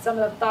those are just some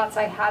of the thoughts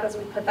I had as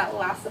we put that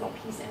last little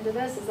piece into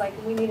this, is like,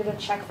 we needed a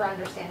check for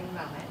understanding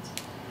moment.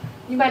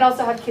 You might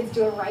also have kids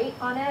do a write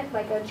on it,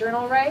 like a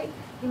journal write.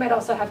 You might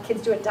also have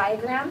kids do a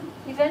diagram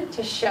even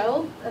to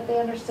show that they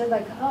understood,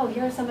 like, oh,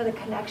 here are some of the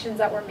connections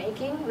that we're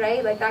making,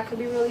 right? Like, that could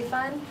be really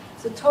fun.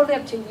 So totally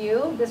up to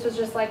you. This was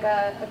just like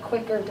a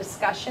quicker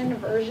discussion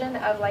version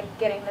of, like,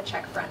 getting the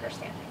check for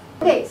understanding.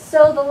 Okay,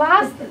 so the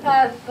last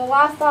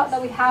thought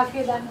that we have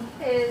here then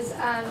is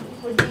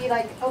would be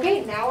like,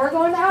 okay, now we're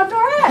going to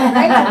outdoor ed,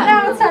 right?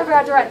 Now it's time for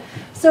outdoor ed.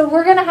 So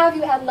we're gonna have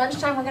you at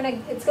lunchtime.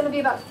 It's gonna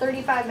be about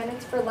 35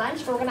 minutes for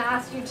lunch. But we're gonna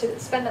ask you to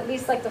spend at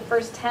least like the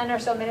first 10 or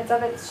so minutes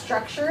of it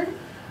structured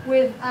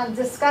with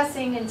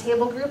discussing in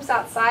table groups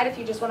outside. If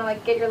you just want to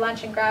like get your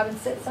lunch and grab and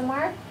sit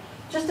somewhere.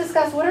 Just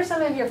discuss what are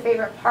some of your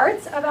favorite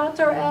parts of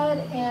outdoor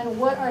ed and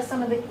what are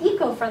some of the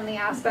eco-friendly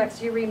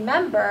aspects you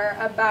remember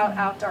about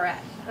outdoor ed.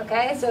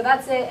 Okay, so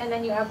that's it, and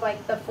then you have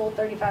like the full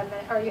 35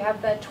 minutes, or you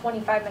have the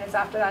 25 minutes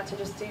after that to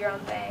just do your own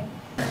thing.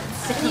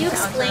 So can you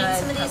explain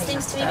some of these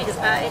things to me, because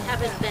I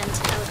haven't been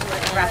to outdoor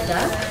ed wrapped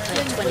up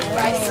like 20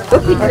 years.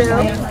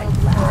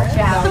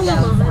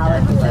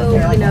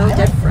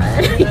 Dead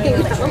friend.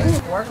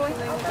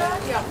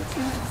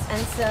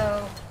 And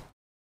so.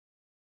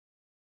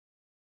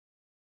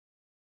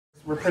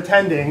 We're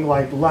pretending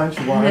like lunch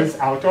was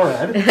outdoor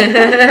ed.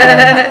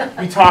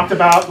 We talked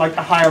about like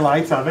the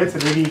highlights of it, so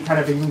maybe kind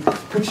of even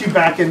put you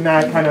back in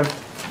that kind of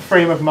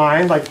frame of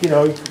mind, like,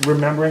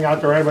 remembering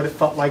outdoor ed, what it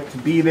felt like to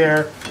be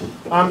there.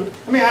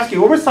 Let me ask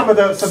you, what were some of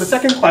the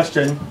second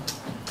question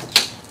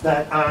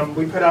that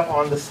we put up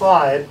on the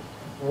slide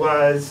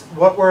was,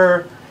 what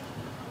were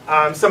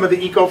some of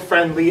the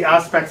eco-friendly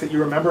aspects that you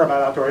remember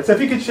about outdoor ed? So if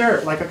you could share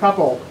like a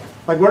couple.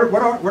 Like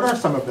what are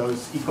some of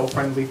those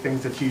eco-friendly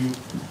things that you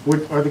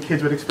would, or the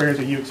kids would experience,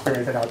 or you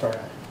experience at outdoor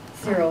ed?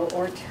 Zero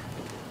Ort.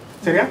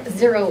 Say it again?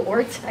 Zero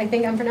Ort, I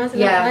think I'm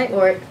pronouncing that Yeah, right.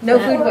 or No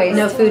food waste.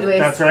 No food waste.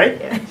 That's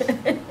right.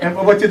 Yeah. And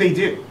what do they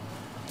do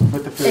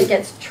with the food? It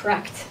gets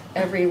tracked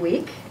every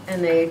week,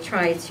 and they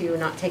try to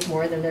not take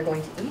more than they're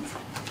going to eat.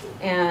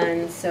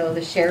 And so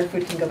the shared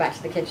food can go back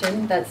to the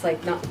kitchen. That's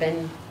like not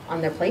been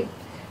on their plate.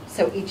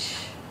 So each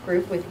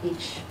group with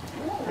each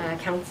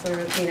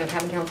counselor,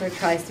 cabin counselor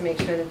tries to make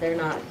sure that they're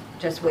not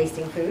just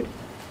wasting food.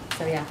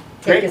 So yeah,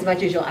 take Great. as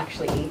much as you'll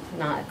actually eat,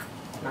 not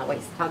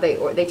waste. How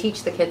they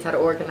teach the kids how to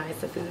organize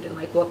the food and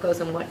like what goes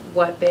in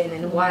what bin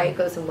and why it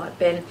goes in what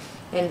bin,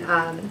 and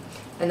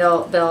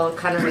they'll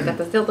kind of like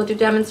they'll do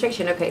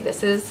demonstration. Okay,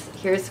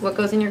 here's what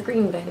goes in your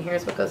green bin,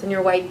 here's what goes in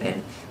your white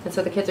bin, and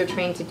so the kids are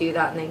trained to do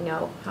that and they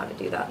know how to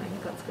do that, and I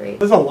think that's great.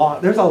 There's a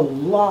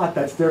lot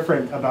that's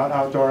different about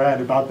outdoor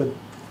ed, about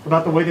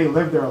the way they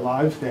live their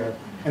lives there,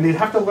 and they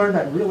have to learn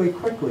that really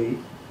quickly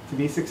to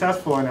be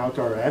successful in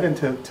outdoor ed and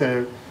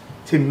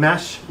to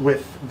mesh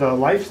with the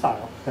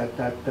lifestyle that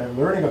they're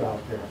learning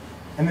about there.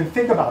 And then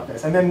think about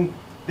this, and then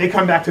they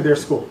come back to their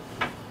school,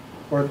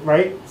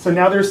 right? So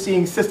now they're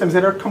seeing systems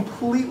that are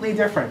completely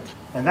different.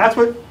 And that's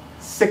what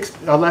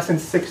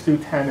lessons 6 through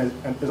 10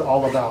 is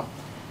all about.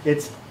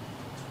 It's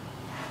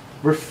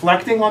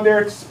reflecting on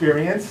their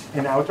experience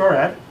in outdoor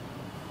ed,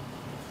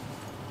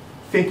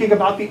 thinking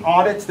about the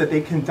audits that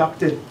they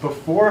conducted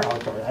before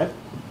outdoor ed,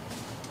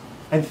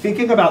 and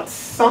thinking about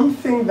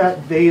something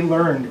that they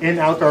learned in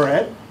outdoor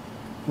ed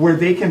where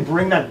they can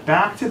bring that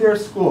back to their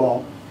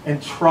school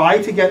and try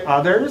to get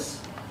others,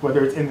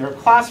 whether it's in their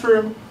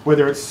classroom,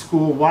 whether it's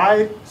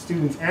school-wide,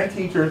 students and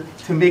teachers,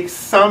 to make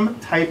some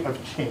type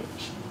of change.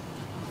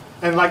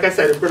 And like I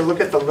said, we're going to look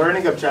at the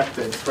learning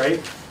objectives, right?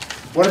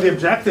 One of the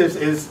objectives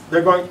is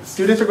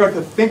students are going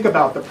to think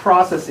about the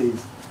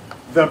processes,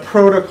 the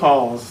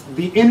protocols,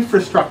 the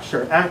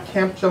infrastructure at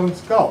Camp Jones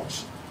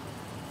Gulch,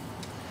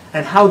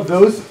 and how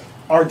those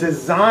are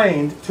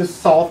designed to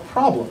solve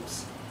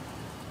problems.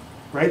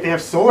 Right? They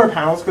have solar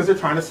panels because they're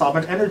trying to solve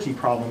an energy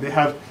problem. They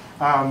have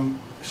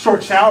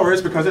short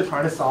showers because they're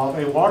trying to solve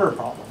a water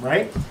problem,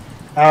 right?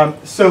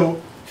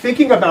 So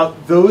thinking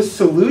about those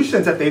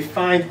solutions that they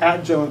find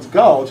at Jones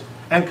Gulch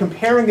and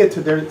comparing it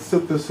to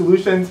the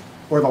solutions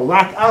or the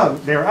lack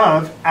of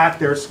thereof at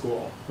their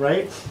school,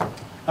 right?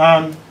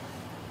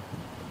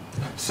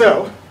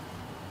 So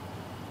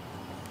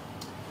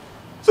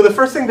the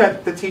first thing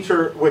that the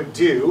teacher would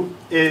do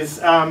is,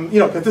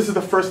 because this is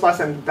the first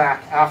lesson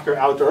back after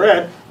outdoor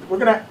ed,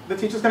 the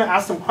teacher's going to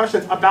ask some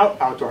questions about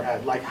outdoor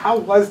ed, like how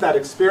was that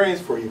experience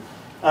for you?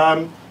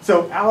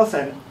 So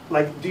Allison,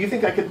 do you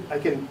think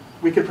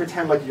we could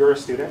pretend like you're a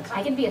student?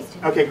 I can be a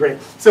student. Okay, great.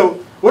 So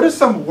what are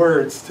some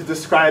words to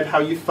describe how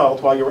you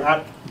felt while you were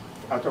at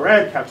outdoor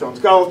ed, Camp Jones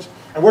Gulch,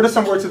 and what are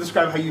some words to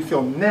describe how you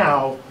feel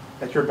now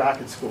that you're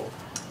back at school?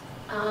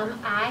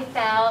 I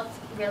felt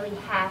really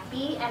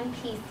happy and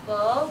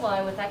peaceful while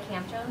I was at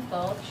Camp Jones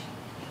Gulch.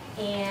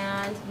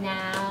 And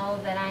now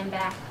that I'm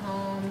back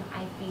home,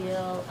 I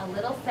feel a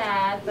little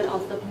sad, but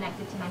also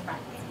connected to my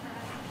friends.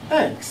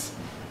 Thanks.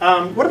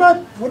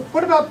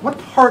 What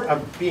part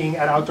of being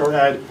at outdoor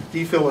ed do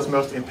you feel was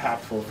most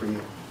impactful for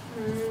you?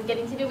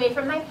 Getting to be away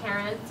from my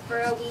parents for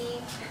a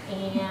week,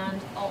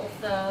 and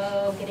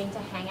also getting to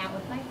hang out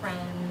with my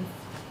friends.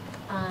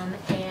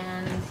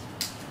 And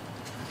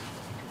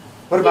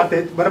what about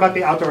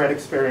the outdoor ed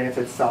experience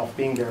itself,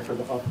 being there for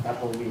that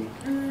whole week?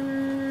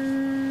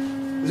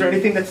 Is there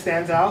anything that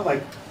stands out,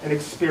 like an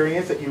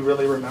experience that you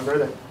really remember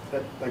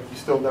that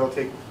that'll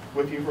take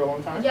with you for a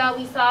long time? Yeah,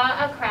 we saw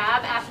a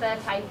crab at the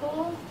tide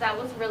pool. That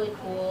was really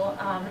cool,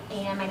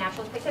 and my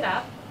naturals picked it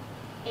up.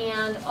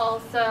 And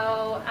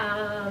also,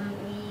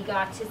 we we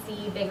got to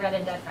see Big Red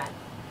and Dead Fred.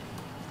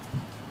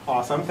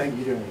 Awesome, thank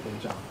you. You're doing a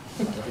good job.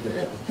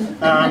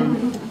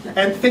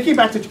 And thinking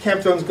back to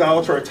Camp Jones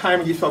Gulch, or a time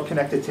when you felt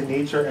connected to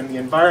nature and the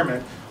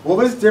environment, what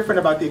was different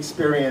about the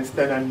experience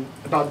than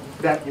about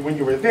that when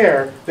you were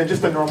there than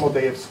just a normal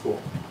day of school?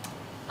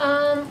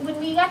 When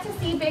we got to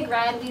see Big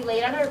Red, we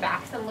laid on our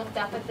backs and looked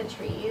up at the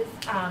trees,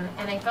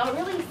 and I felt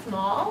really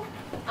small,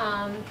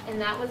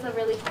 and that was a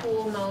really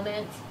cool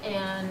moment,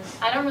 and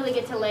I don't really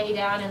get to lay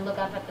down and look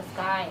up at the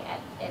sky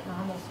at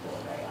normal school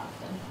very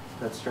often.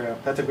 That's true.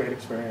 That's a great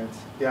experience.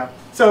 Yeah.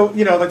 So,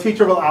 you know, the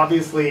teacher will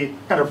obviously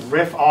kind of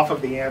riff off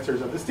of the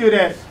answers of the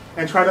student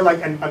and try to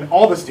and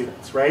all the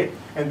students, right?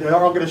 And they're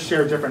all going to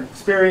share different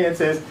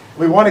experiences.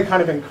 We want to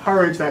kind of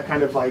encourage that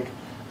kind of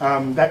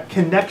that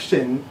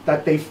connection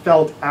that they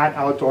felt at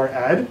Outdoor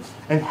Ed,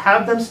 and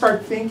have them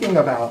start thinking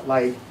about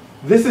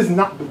this is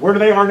not where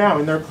they are now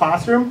in their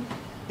classroom.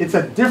 It's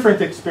a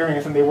different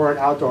experience than they were at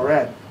Outdoor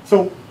Ed.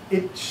 So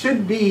it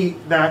should be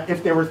that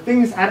if there were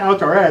things at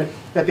Outdoor Ed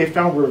that they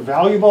found were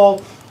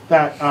valuable,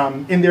 that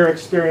in their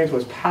experience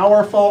was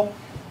powerful,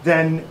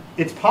 then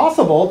it's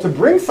possible to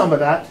bring some of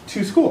that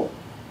to school.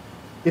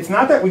 It's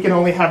not that we can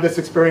only have this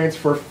experience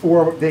for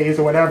 4 days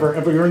or whatever,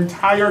 and for your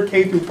entire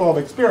K through 12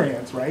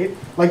 experience, right?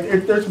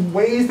 There's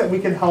ways that we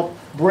can help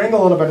bring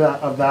a little bit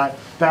of that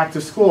back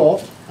to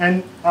school,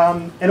 and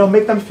it'll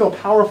make them feel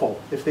powerful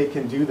if they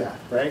can do that,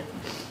 right?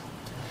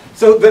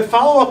 So the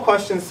follow-up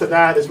questions to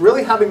that is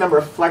really having them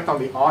reflect on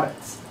the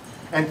audits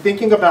and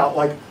thinking about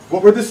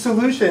what were the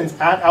solutions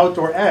at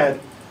Outdoor Ed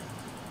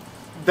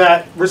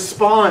that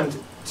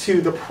respond to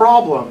the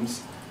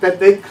problems that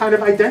they kind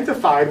of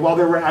identified while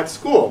they were at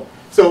school.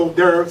 So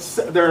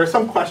there are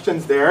some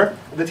questions there.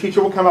 The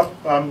teacher will come up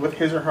with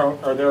his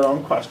or their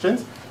own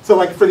questions.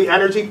 So for the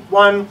energy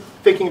one,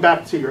 thinking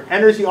back to your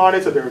energy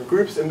audit, so there are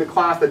groups in the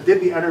class that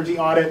did the energy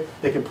audit.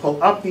 They can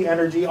pull up the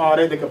energy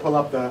audit. They can pull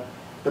up the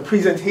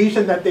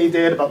presentation that they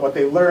did about what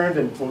they learned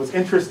and what was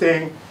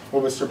interesting,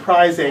 what was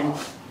surprising.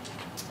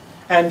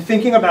 And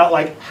thinking about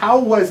how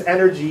was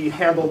energy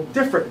handled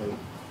differently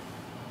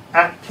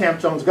at Camp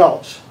Jones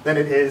Gulch than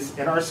it is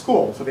in our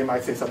school. So they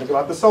might say something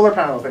about the solar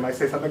panels. They might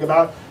say something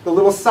about the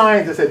little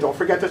signs that say, don't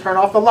forget to turn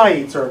off the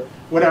lights, or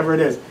whatever it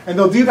is. And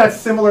they'll do that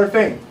similar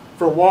thing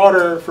for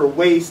water, for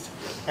waste,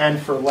 and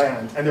for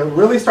land. And they'll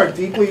really start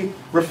deeply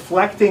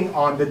reflecting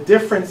on the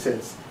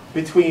differences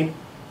between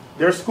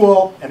their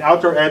school and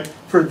Outdoor Ed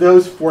for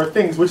those 4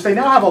 things, which they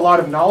now have a lot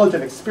of knowledge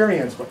and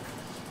experience with,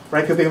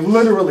 right? Because they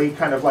literally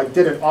kind of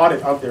did an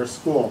audit of their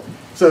school.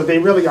 So they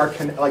really are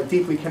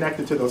deeply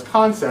connected to those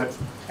concepts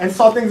and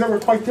saw things that were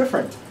quite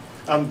different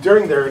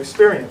during their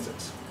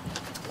experiences.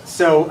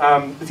 So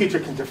the teacher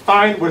can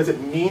define what does it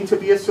mean to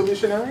be a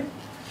solutionary,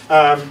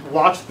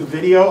 watch the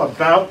video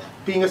about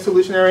being a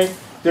solutionary.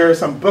 There are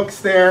some books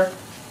there.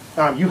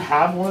 You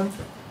have one,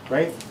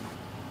 right?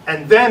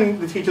 And then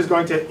the teacher is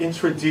going to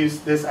introduce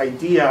this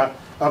idea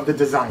of the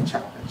design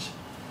challenge.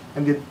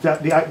 And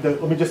let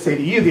me just say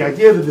to you, the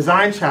idea of the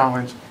design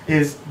challenge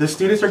is the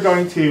students are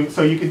going to,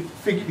 so you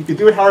could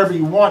do it however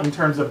you want in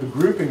terms of the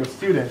grouping of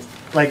students.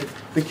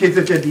 The kids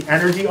that did the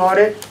energy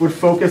audit would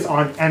focus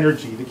on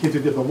energy. The kids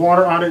who did the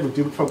water audit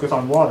would focus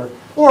on water.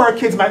 Or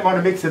kids might want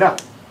to mix it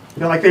up.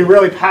 They're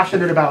really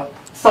passionate about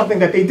something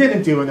that they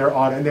didn't do in their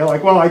audit. And they're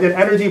like, well, I did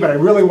energy, but I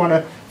really want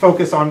to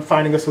focus on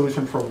finding a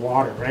solution for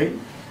water, right?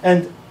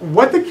 And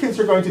what the kids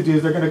are going to do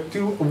is they're going to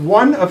do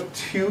one of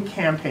 2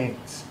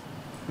 campaigns.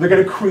 They're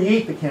going to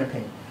create the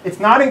campaign. It's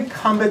not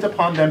incumbent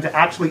upon them to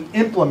actually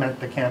implement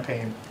the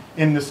campaign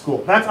in the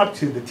school. That's up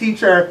to the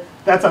teacher.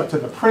 That's up to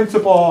the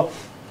principal.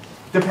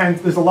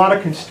 Depends. There's a lot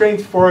of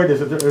constraints for it.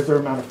 Is there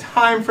amount of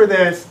time for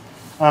this?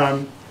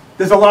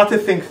 There's a lot to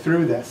think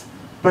through this.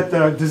 But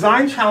the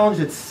design challenge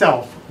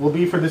itself will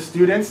be for the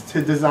students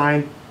to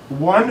design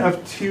one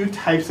of 2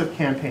 types of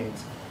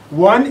campaigns.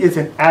 One is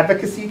an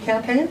advocacy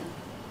campaign,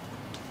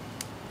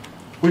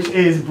 which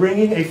is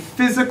bringing a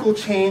physical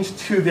change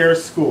to their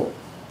school.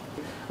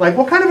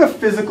 What kind of a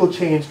physical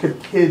change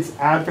could kids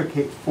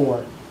advocate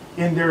for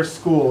in their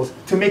schools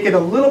to make it a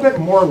little bit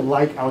more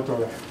like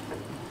Outdoor Ed?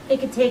 It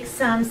could take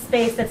some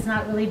space that's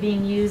not really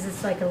being used.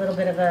 It's a little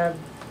bit of a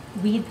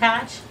weed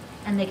patch,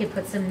 and they could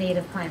put some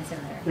native plants in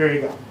there. There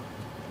you go.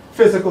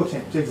 Physical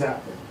change,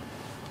 exactly.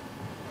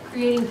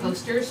 Creating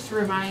posters to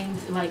remind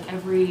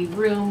every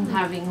room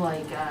having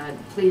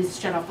please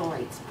shut off the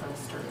lights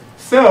poster.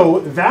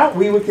 So that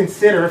we would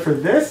consider for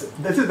this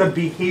is a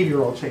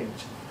behavioral change.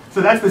 So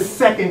that's the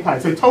second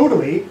kind. So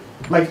totally,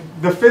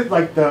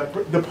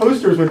 the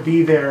posters would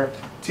be there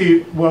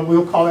to what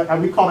we call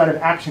that an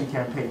action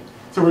campaign.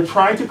 So we're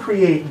trying to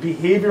create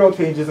behavioral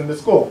changes in the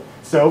school.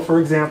 So for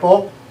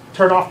example,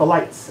 turn off the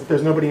lights if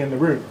there's nobody in the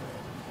room.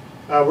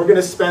 We're going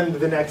to spend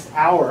the next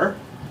hour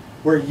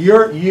where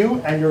you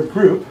and your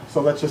group,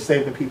 so let's just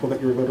say the people that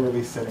you're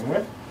literally sitting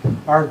with,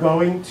 are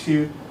going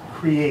to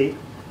create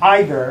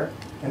either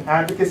an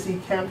advocacy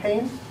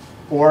campaign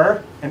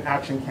or an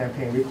action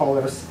campaign. We call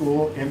it a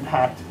school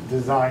impact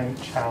design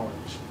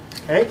challenge.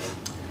 Okay?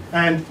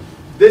 And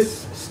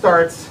this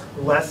starts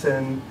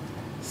lesson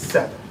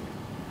 7.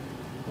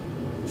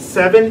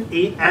 7,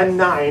 8, and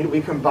 9,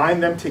 we combine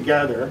them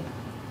together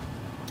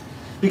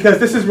because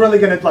this is really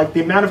going to, like,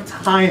 the amount of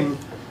time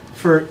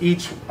for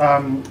each,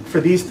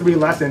 for these 3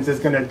 lessons is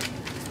going to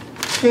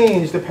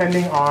change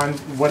depending on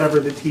whatever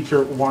the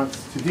teacher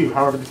wants to do,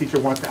 however the teacher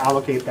wants to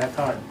allocate that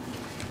time.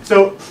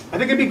 So I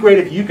think it'd be great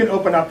if you can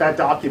open up that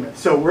document.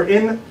 So we're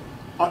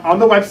on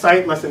the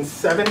website, lesson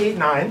 7, 8,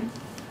 9.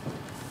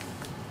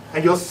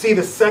 And you'll see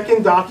the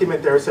second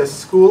document there. It says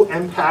School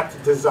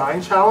Impact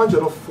Design Challenge.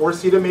 It'll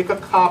force you to make a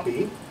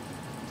copy.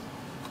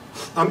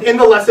 In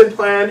the lesson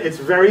plan, it's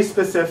very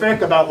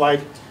specific about, like,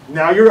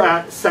 now you're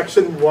at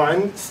section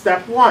 1,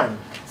 step 1.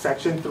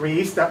 Section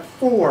 3, step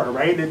 4,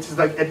 right? It's just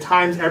like it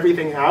times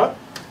everything out.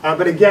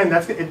 But again,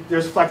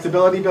 there's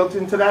flexibility built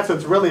into that, so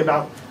it's really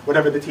about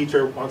whatever the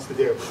teacher wants to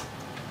do.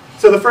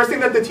 So the first thing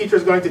that the teacher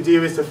is going to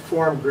do is to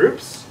form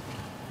groups.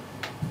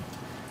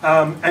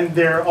 And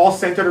they're all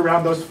centered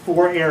around those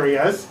 4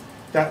 areas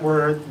that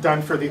were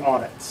done for the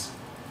audits: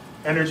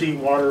 energy,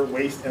 water,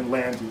 waste, and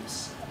land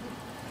use.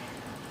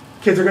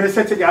 Kids are going to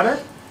sit together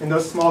in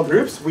those small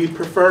groups. We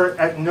prefer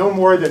at no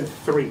more than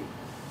 3.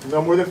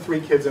 No more than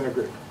 3 kids in a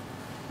group.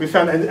 We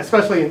found, and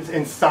especially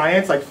in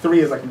science, like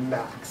 3 is like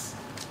max,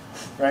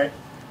 right?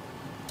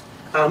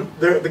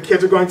 The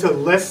kids are going to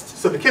list,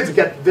 so the kids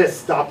get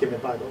this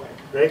document, by the way,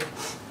 right?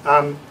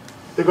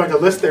 They're going to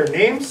list their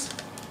names,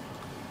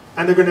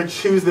 and they're going to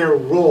choose their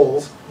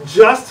roles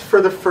just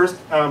for the first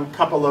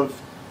couple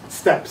of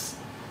steps.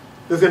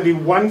 There's going to be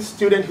one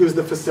student who's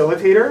the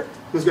facilitator,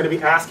 who's going to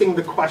be asking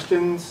the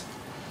questions.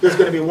 There's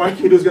going to be one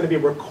kid who's going to be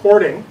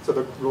recording, so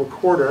the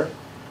recorder,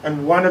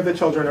 and one of the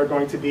children are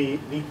going to be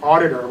the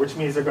auditor, which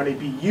means they're going to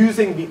be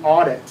using the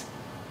audit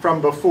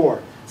from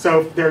before.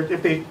 So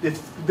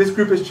if this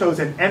group has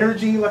chosen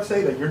energy, let's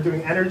say that you're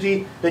doing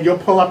energy, then you'll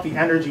pull up the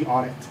energy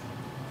audit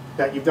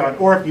that you've done.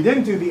 Or if you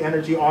didn't do the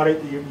energy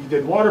audit, you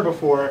did water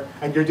before,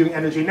 and you're doing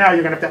energy now,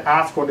 you're going to have to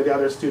ask one of the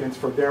other students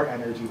for their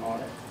energy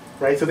audit,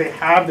 right? So they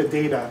have the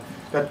data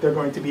that they're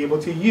going to be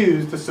able to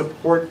use to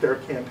support their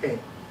campaign.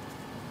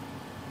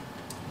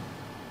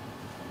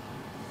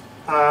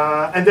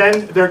 And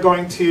then they're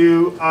going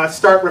to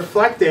start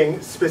reflecting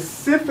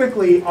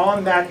specifically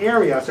on that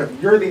area. So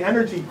if you're the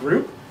energy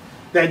group,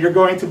 then you're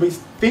going to be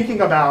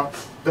thinking about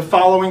the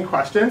following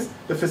questions.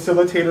 The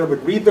facilitator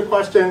would read the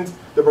questions,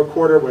 the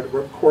recorder would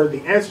record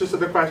the answers to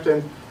the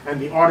questions, and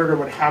the auditor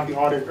would have the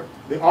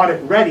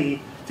audit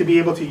ready to be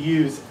able to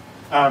use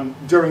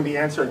during the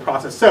answering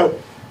process. So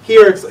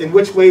here it's in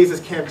which ways is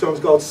Camp Jones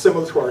Gulch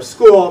similar to our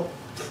school?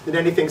 Did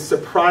anything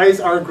surprise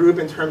our group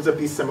in terms of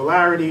these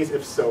similarities?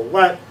 If so,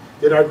 what?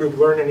 Did our group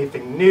learn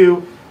anything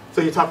new?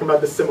 So you're talking about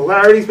the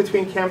similarities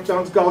between Camp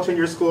Jones Gulch and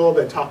your school,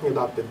 then talking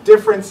about the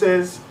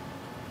differences,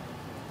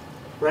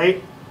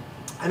 right?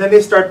 And then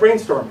they start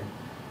brainstorming.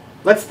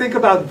 Let's think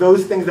about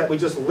those things that we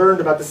just learned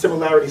about the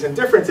similarities and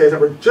differences, and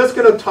we're just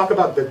going to talk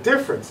about the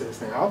differences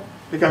now,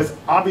 because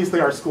obviously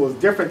our school is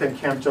different than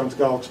Camp Jones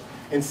Gulch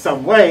in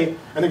some way,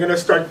 and they're going to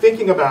start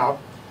thinking about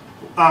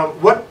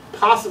what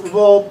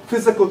possible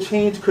physical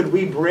change could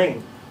we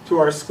bring to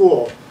our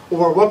school,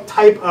 or what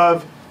type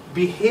of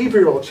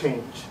behavioral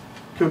change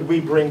could we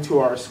bring to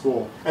our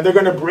school. And they're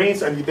going to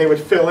brainstorm, they would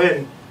fill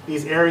in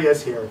these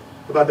areas here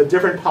about the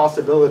different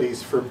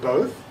possibilities for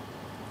both.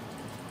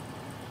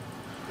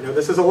 I know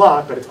this is a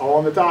lot, but it's all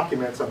in the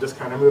document, so I'm just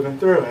kind of moving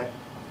through it.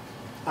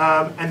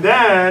 And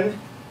then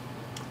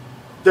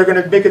they're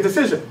going to make a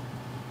decision.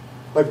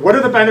 Like, what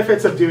are the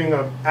benefits of doing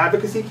an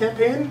advocacy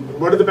campaign?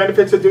 What are the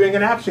benefits of doing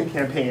an action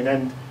campaign?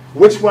 And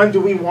which one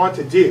do we want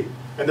to do?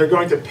 And they're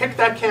going to pick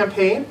that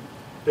campaign.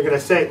 They're going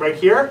to say it right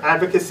here,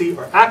 advocacy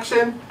or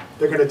action.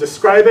 They're going to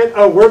describe it.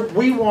 Oh,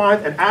 we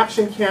want an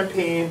action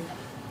campaign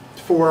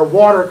for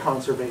water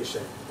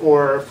conservation,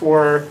 or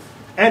for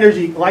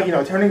energy, like,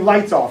 turning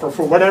lights off, or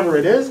for whatever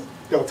it is.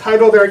 They'll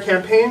title their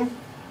campaign,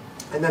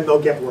 and then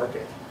they'll get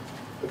working.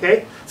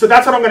 Okay? So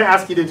that's what I'm going to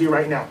ask you to do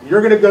right now.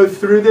 You're going to go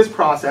through this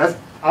process,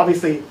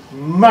 obviously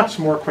much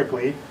more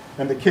quickly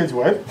than the kids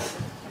would.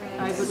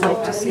 I would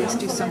like to see us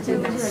do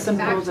something that's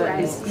simple, that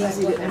is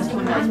easy to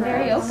implement. I'm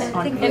very open.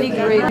 On any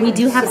grade. We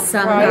do have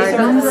some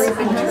gardens.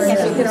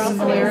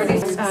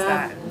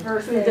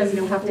 Food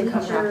doesn't have to come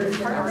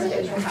after our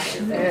schedule.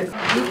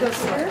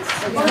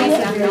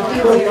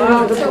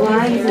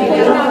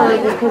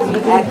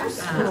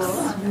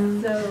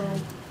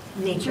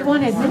 Nature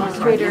one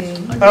administrator.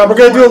 We're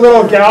going to do a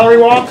little gallery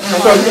walk.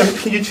 So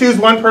can you choose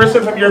one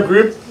person from your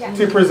group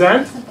to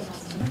present?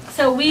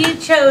 So we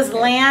chose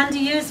land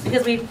use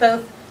because we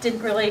both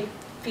didn't really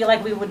feel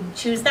like we would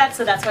choose that,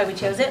 so that's why we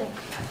chose it.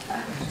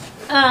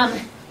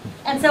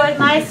 And so at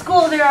my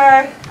school, there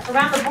are,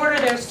 around the border,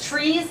 there's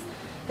trees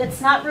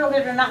that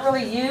are not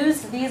really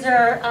used. These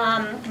are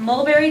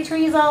mulberry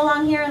trees all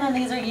along here, and then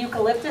these are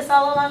eucalyptus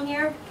all along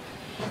here.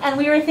 And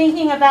we were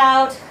thinking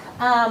about,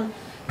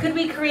 could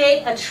we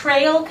create a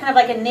trail, kind of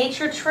like a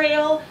nature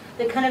trail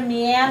that kind of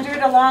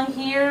meandered along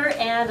here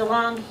and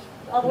along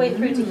all the way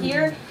through to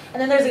here. And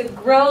then there's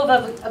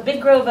a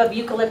big grove of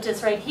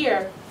eucalyptus right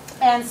here.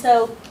 And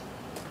so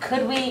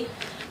could we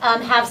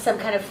have some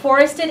kind of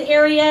forested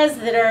areas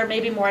that are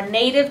maybe more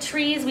native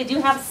trees. We do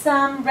have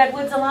some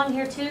redwoods along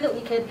here too that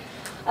we could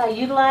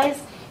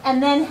utilize.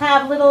 And then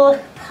have little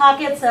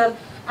pockets of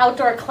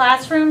outdoor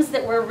classrooms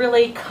that were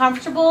really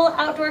comfortable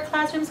outdoor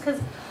classrooms, because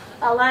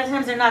a lot of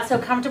times they're not so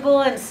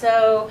comfortable, and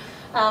so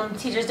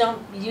teachers don't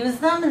use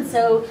them. And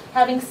so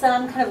having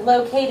some kind of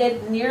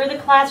located near the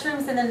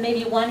classrooms, and then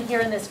maybe one here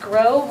in this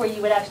grove where you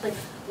would actually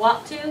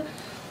walk to.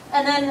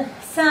 And then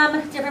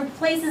some different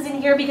places in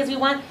here because we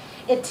want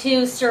it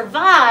to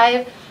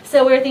survive.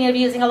 So we're thinking of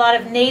using a lot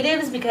of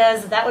natives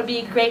because that would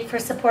be great for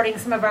supporting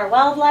some of our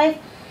wildlife.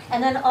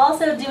 And then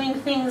also doing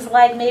things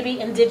like maybe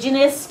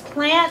indigenous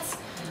plants,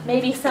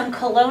 maybe some a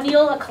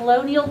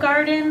colonial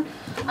garden.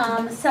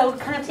 So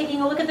kind of taking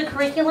a look at the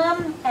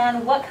curriculum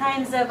and what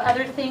kinds of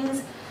other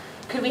things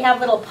could we have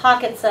little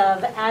pockets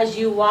of as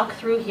you walk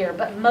through here,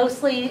 but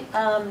mostly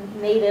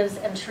natives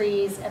and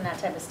trees and that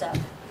type of stuff.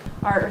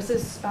 Ours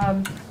is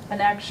an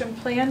action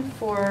plan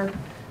for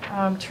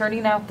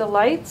turning out the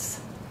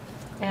lights,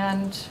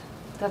 and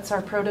that's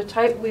our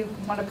prototype. We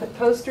want to put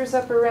posters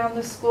up around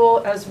the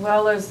school, as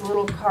well as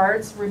little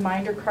cards,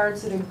 reminder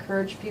cards that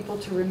encourage people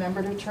to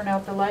remember to turn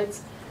out the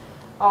lights.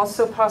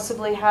 Also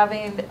possibly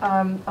having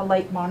a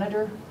light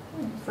monitor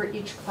for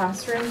each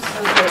classroom,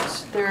 so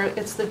that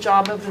it's the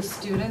job of the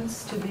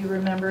students to be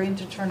remembering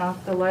to turn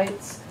off the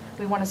lights.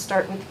 We want to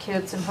start with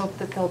kids and hope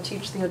that they'll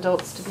teach the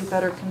adults to be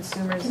better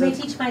consumers. Can they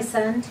teach my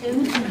son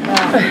too?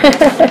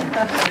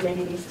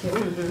 Maybe these two.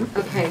 Mm-hmm.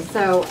 Okay,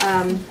 so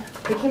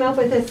we came up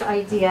with this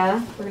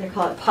idea. We're going to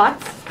call it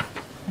POTS,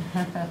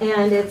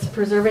 and it's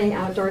preserving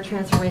outdoor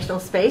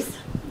transformational space.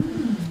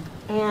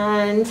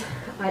 And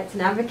it's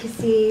an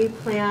advocacy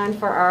plan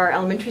for our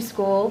elementary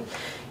school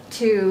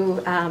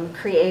to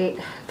create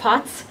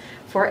POTS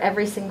for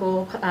every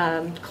single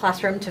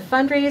classroom to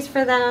fundraise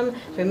for them,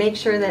 to make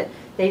sure that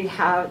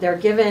they're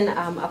given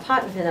a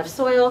pot with enough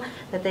soil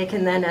that they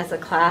can then, as a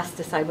class,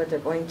 decide what they're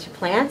going to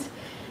plant,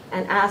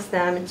 and ask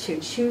them to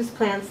choose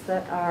plants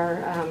that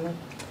are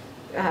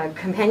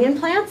companion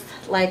plants,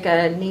 like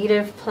a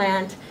native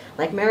plant,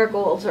 like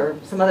marigolds or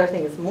some other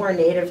things more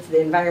native to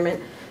the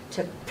environment,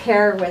 to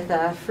pair with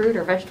a fruit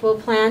or vegetable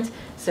plant.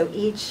 So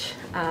each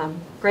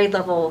grade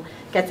level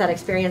gets that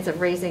experience of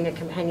raising a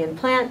companion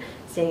plant,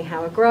 seeing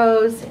how it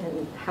grows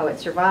and how it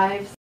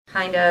survives.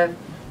 Kind of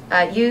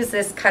use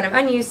this kind of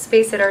unused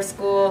space at our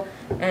school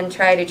and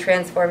try to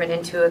transform it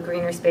into a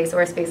greener space,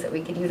 or a space that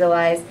we could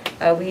utilize.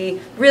 We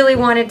really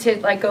wanted to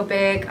go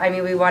big. I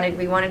mean, we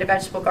wanted a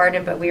vegetable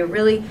garden, but we were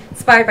really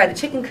inspired by the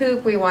chicken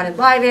coop. We wanted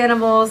live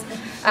animals.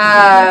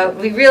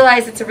 We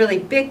realized it's a really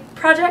big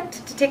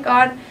project to take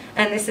on,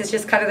 and this is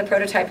just kind of the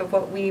prototype of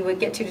what we would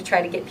get to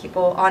try to get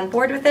people on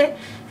board with it.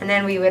 And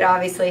then we would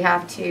obviously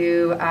have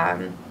to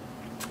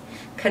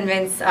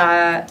convince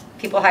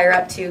people higher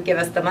up to give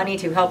us the money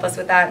to help us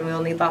with that, and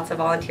we'll need lots of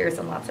volunteers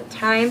and lots of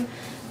time.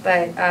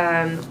 But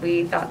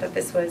we thought that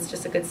this was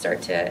just a good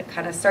start to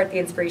kind of start the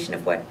inspiration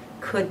of what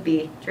could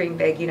be. Dream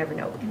big, you never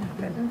know what can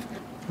happen.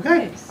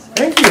 Okay,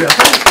 thank you.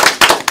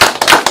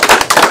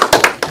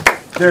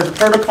 There's a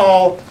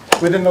protocol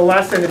within the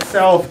lesson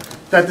itself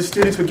that the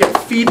students would get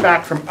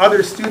feedback from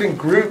other student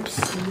groups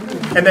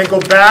and then go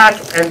back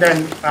and then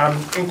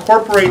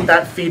incorporate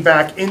that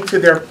feedback into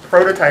their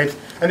prototypes,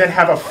 and then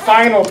have a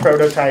final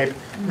prototype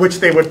which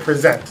they would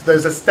present.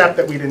 There's a step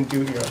that we didn't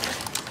do here.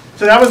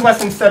 So that was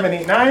lesson 7,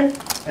 8, 9,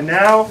 and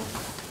now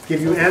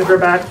give you Andrea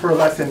back for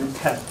lesson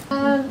 10.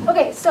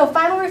 Okay, so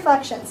final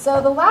reflection.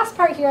 So the last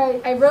part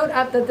here, I wrote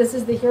up that this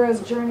is the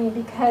hero's journey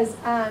because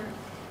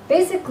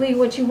basically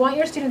what you want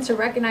your students to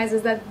recognize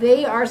is that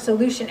they are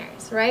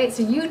solutionaries, right?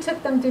 So you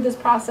took them through this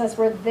process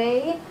where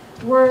they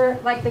were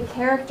like the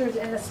characters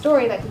in the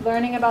story, like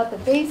learning about the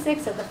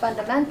basics or the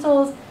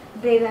fundamentals.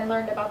 They then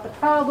learned about the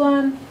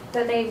problem.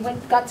 Then they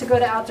got to go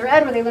to Outdoor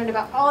Ed where they learned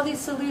about all these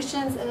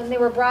solutions, and then they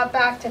were brought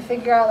back to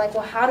figure out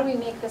well, how do we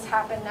make this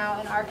happen now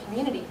in our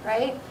community,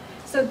 right?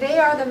 So they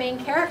are the main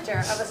character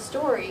of a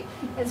story.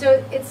 And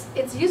so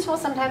it's useful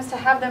sometimes to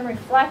have them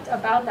reflect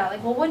about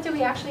that. Well, what do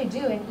we actually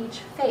do in each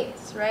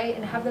phase, right?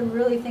 And have them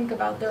really think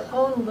about their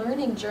own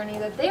learning journey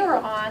that they were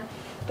on,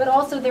 but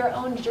also their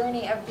own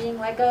journey of being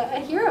like a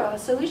hero, a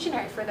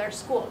solutionary for their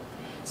school.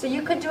 So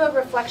you could do a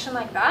reflection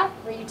like that,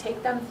 where you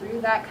take them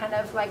through that kind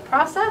of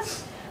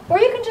process, or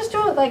you can just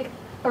do it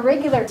a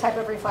regular type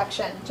of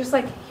reflection. Just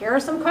here are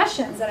some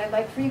questions that I'd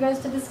like for you guys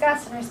to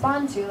discuss and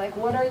respond to.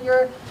 What are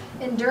your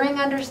enduring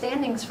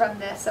understandings from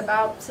this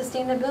about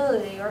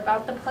sustainability or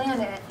about the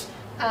planet?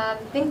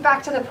 Think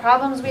back to the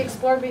problems we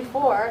explored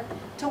before.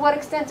 To what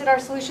extent did our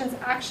solutions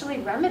actually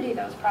remedy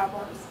those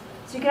problems?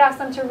 So you could ask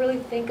them to really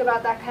think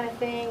about that kind of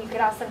thing. You could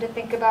ask them to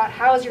think about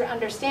how has your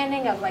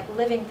understanding of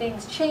living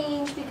things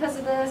changed because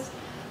of this.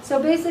 So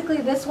basically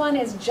this one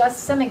is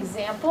just some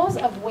examples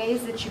of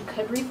ways that you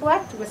could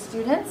reflect with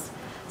students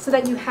so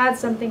that you had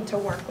something to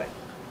work with.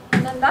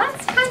 And then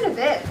that's kind of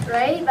it,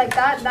 right?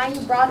 Now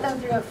you brought them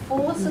through a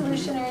full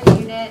solutionary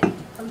unit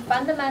from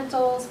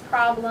fundamentals,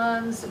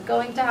 problems,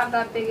 going to have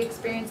that big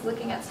experience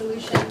looking at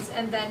solutions,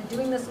 and then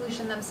doing the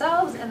solution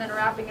themselves, and then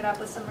wrapping it up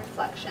with some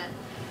reflection.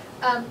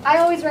 I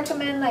always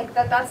recommend like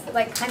that's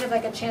like kind of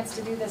like a chance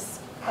to do this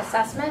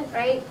assessment,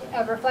 right?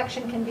 A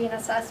reflection can be an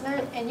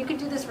assessment, and you could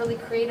do this really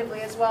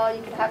creatively as well.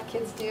 You could have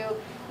kids do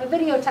a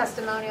video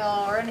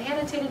testimonial or an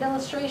annotated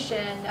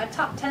illustration, a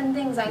top 10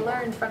 things I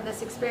learned from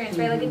this experience,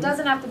 right? Like it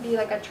doesn't have to be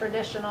like a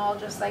traditional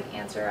just like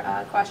answer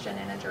a question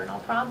in a journal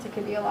prompt. It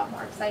could be a lot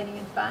more exciting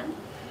and fun.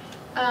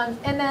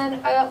 And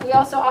then we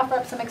also offer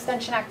up some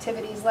extension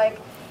activities like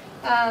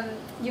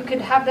you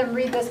could have them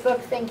read this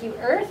book, Thank You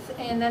Earth,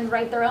 and then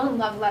write their own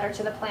love letter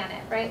to the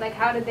planet, right? Like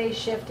how did they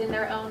shift in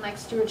their own like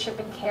stewardship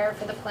and care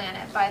for the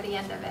planet by the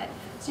end of it?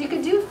 So you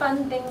could do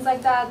fun things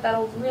like that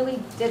that'll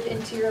really dip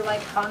into your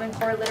like Common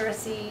Core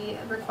literacy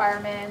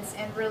requirements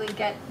and really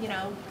get, you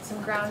know,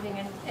 some grounding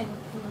in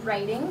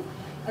writing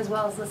as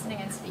well as listening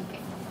and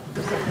speaking.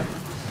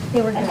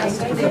 We're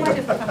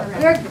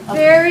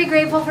very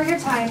grateful for your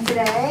time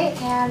today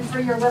and for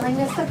your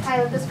willingness to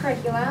pilot this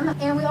curriculum.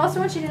 And we also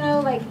want you to know,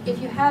 like,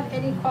 if you have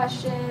any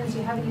questions,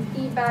 you have any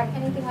feedback,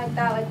 anything like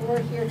that, like,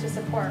 we're here to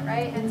support,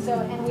 right? And so,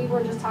 and we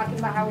were just talking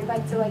about how we'd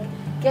like to, like,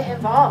 get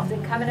involved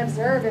and come and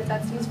observe if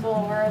that's useful,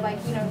 or, like,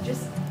 you know,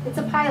 just, it's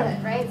a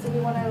pilot, right? So we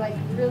want to, like,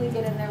 really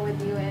get in there with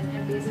you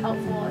and be as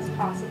helpful as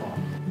possible.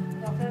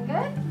 Y'all feel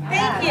good?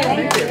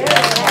 Thank you.